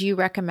would you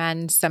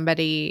recommend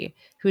somebody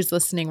who's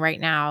listening right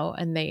now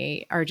and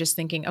they are just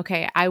thinking,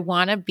 okay, I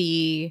want to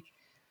be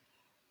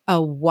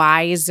a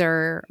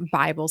wiser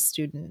Bible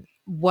student?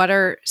 What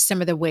are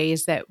some of the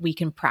ways that we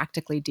can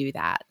practically do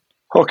that?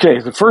 Okay,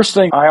 the first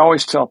thing I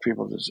always tell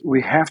people is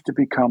we have to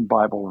become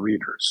Bible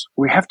readers.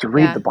 We have to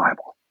read the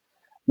Bible.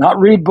 Not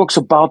read books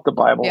about the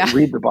Bible,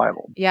 read the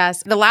Bible.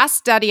 Yes. The last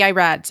study I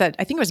read said,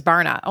 I think it was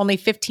Barna, only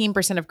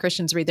 15% of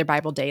Christians read their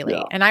Bible daily.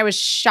 Yeah. And I was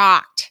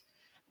shocked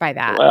by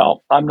that.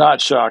 Well, I'm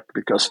not shocked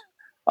because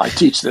I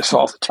teach this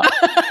all the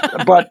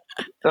time. But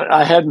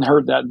I hadn't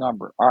heard that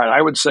number. All right,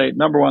 I would say,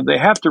 number one, they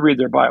have to read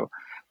their Bible.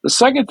 The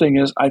second thing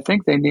is I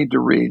think they need to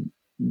read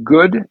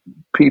good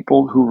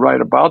people who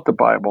write about the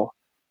Bible.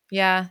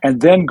 Yeah. And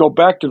then go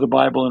back to the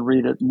Bible and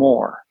read it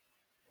more.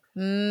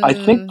 I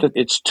think that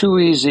it's too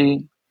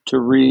easy to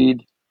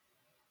read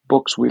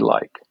books we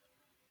like.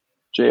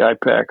 J.I.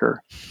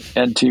 Packer,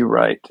 N.T.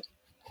 Wright.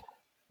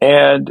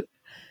 And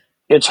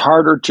it's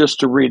harder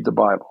just to read the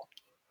Bible.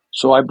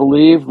 So I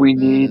believe we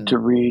need to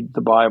read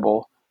the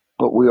Bible,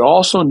 but we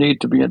also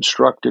need to be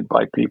instructed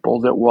by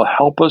people that will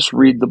help us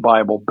read the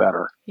Bible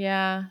better.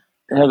 Yeah.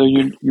 Heather,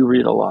 you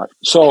read a lot.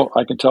 So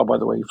I can tell by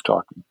the way you've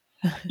talked.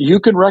 You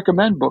can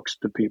recommend books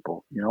to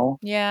people, you know.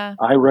 Yeah.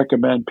 I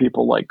recommend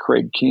people like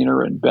Craig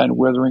Keener and Ben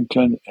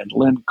Witherington and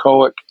Lynn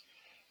Cohick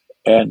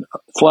and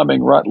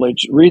Fleming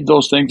Rutledge. Read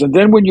those things. And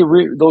then when you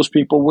read those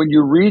people, when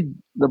you read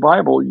the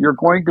Bible, you're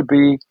going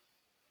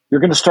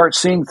to start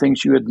seeing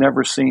things you had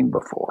never seen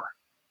before.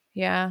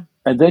 Yeah.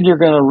 And then you're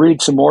going to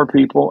read some more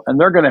people, and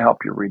they're going to help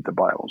you read the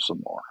Bible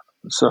some more.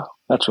 So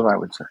that's what I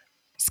would say.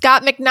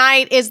 Scot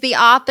McKnight is the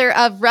author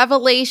of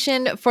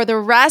Revelation for the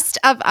Rest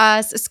of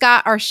Us.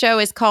 Scot, our show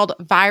is called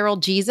Viral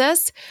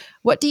Jesus.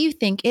 What do you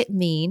think it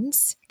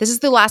means? This is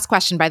the last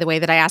question, by the way,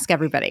 that I ask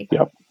everybody.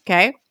 Yep.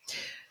 Okay.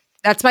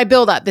 That's my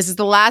buildup. This is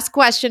the last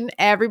question.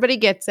 Everybody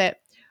gets it.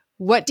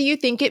 What do you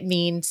think it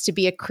means to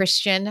be a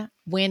Christian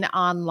when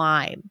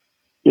online?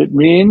 It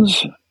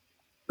means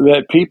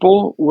that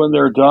people, when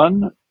they're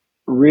done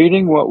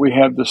reading what we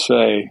have to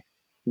say,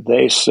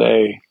 they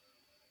say,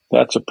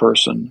 that's a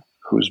person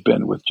who's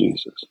been with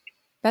Jesus.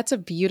 That's a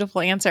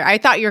beautiful answer. I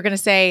thought you were going to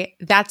say,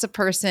 that's a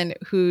person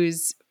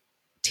who's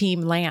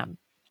Team Lamb.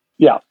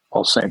 Yeah,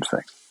 well, same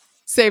thing.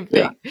 Same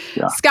thing.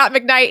 Yeah. Scot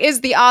McKnight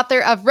is the author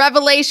of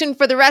Revelation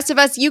for the Rest of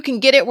Us. You can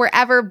get it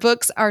wherever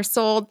books are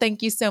sold.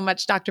 Thank you so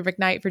much, Dr.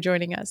 McKnight, for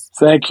joining us.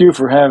 Thank you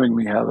for having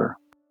me, Heather.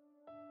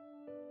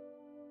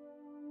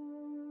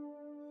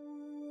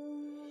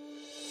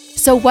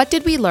 So what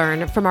did we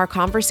learn from our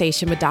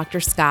conversation with Dr.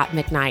 Scot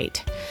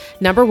McKnight?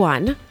 Number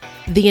one,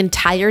 the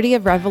entirety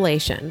of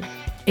Revelation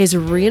is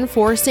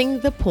reinforcing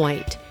the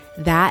point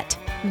that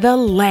the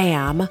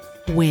Lamb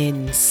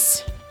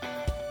wins.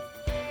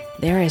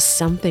 There is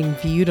something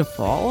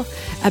beautiful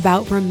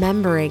about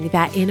remembering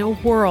that in a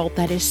world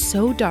that is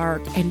so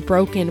dark and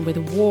broken with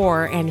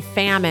war and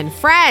famine,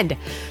 friend,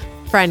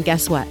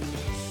 guess what?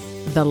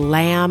 The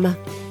Lamb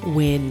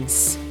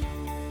wins.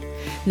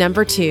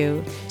 Number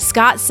two,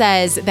 Scot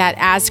says that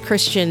as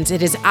Christians,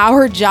 it is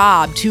our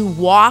job to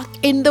walk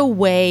in the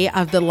way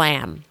of the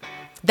Lamb.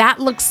 That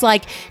looks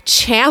like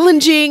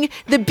challenging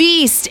the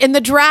beast and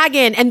the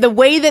dragon and the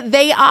way that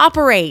they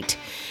operate.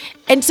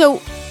 And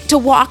so to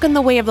walk in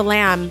the way of the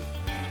Lamb,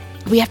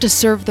 we have to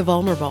serve the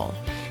vulnerable.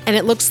 And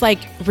it looks like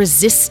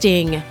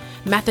resisting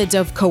methods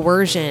of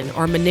coercion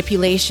or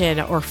manipulation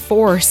or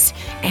force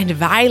and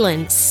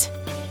violence.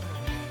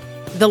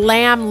 The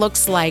Lamb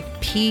looks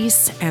like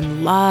peace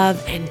and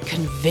love and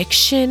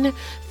conviction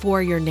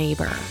for your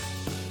neighbor.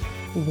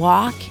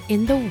 Walk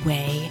in the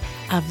way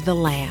of the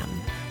Lamb.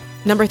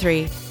 Number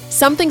 3,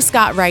 something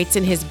Scot writes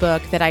in his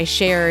book that I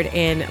shared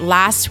in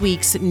last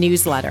week's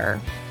newsletter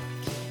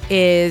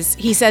is,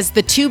 he says,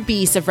 the two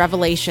beasts of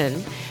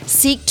Revelation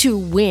seek to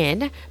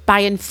win by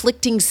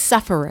inflicting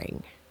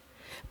suffering,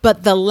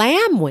 but the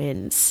Lamb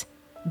wins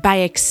by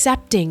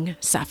accepting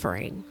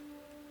suffering.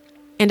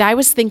 And I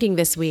was thinking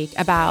this week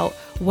about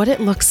what it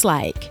looks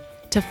like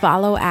to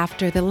follow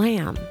after the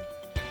Lamb.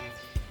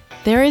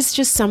 There is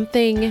just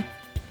something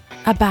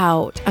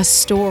about a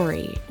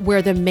story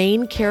where the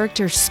main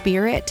character's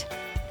spirit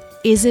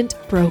isn't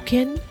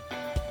broken,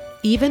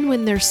 even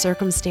when their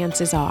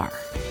circumstances are.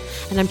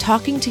 And I'm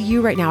talking to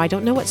you right now. I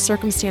don't know what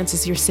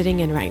circumstances you're sitting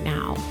in right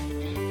now.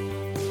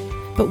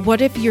 But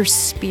what if your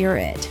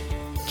spirit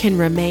can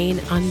remain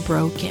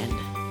unbroken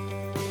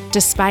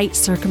despite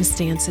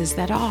circumstances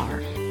that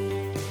are?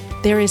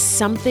 There is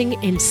something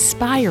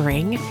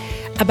inspiring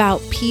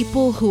about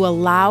people who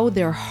allow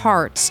their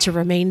hearts to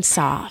remain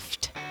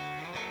soft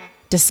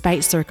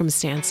despite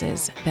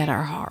circumstances that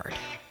are hard.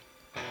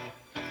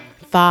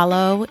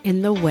 Follow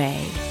in the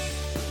way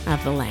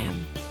of the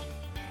Lamb.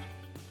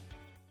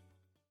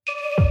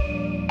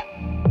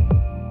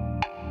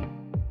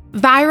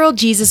 Viral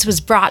Jesus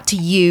was brought to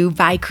you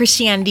by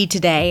Christianity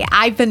Today.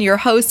 I've been your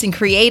host and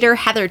creator,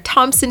 Heather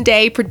Thompson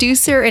Day,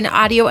 producer and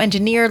audio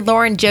engineer,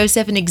 Lauren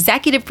Joseph, and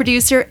executive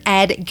producer,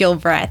 Ed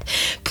Gilbreth.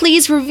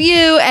 Please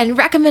review and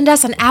recommend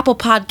us on Apple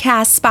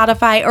Podcasts,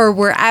 Spotify, or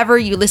wherever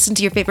you listen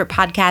to your favorite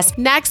podcast.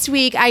 Next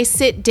week, I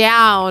sit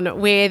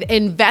down with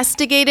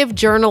investigative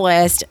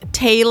journalist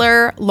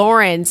Taylor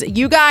Lawrence.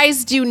 You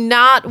guys do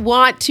not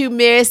want to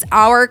miss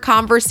our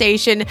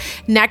conversation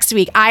next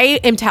week. I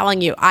am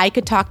telling you, I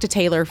could talk to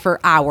Taylor for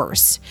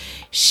hours.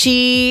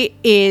 She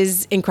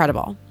is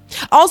incredible.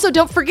 Also,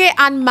 don't forget,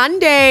 on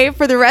Monday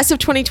for the rest of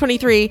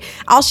 2023,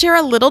 I'll share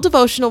a little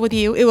devotional with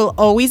you. It will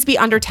always be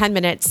under 10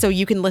 minutes, so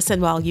you can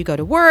listen while you go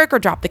to work or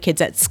drop the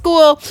kids at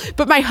school.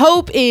 But my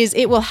hope is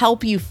it will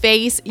help you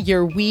face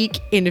your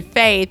week in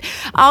faith.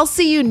 I'll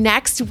see you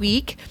next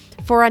week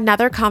for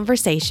another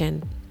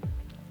conversation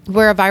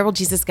where a Viral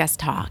Jesus guest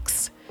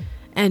talks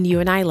and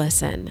you and I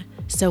listen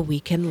so we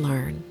can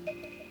learn.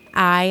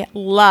 I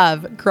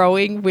love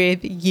growing with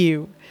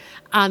you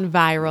on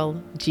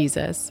Viral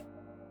Jesus.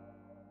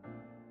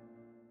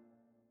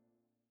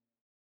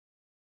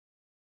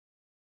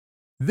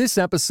 This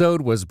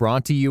episode was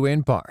brought to you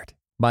in part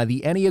by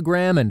the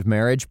Enneagram and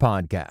Marriage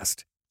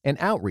Podcast, an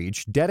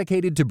outreach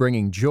dedicated to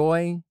bringing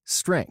joy,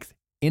 strength,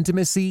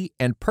 intimacy,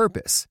 and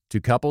purpose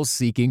to couples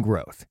seeking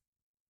growth.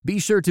 Be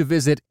sure to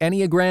visit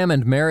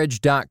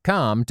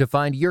enneagramandmarriage.com to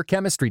find your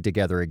chemistry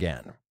together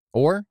again,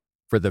 or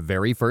for the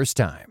very first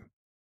time.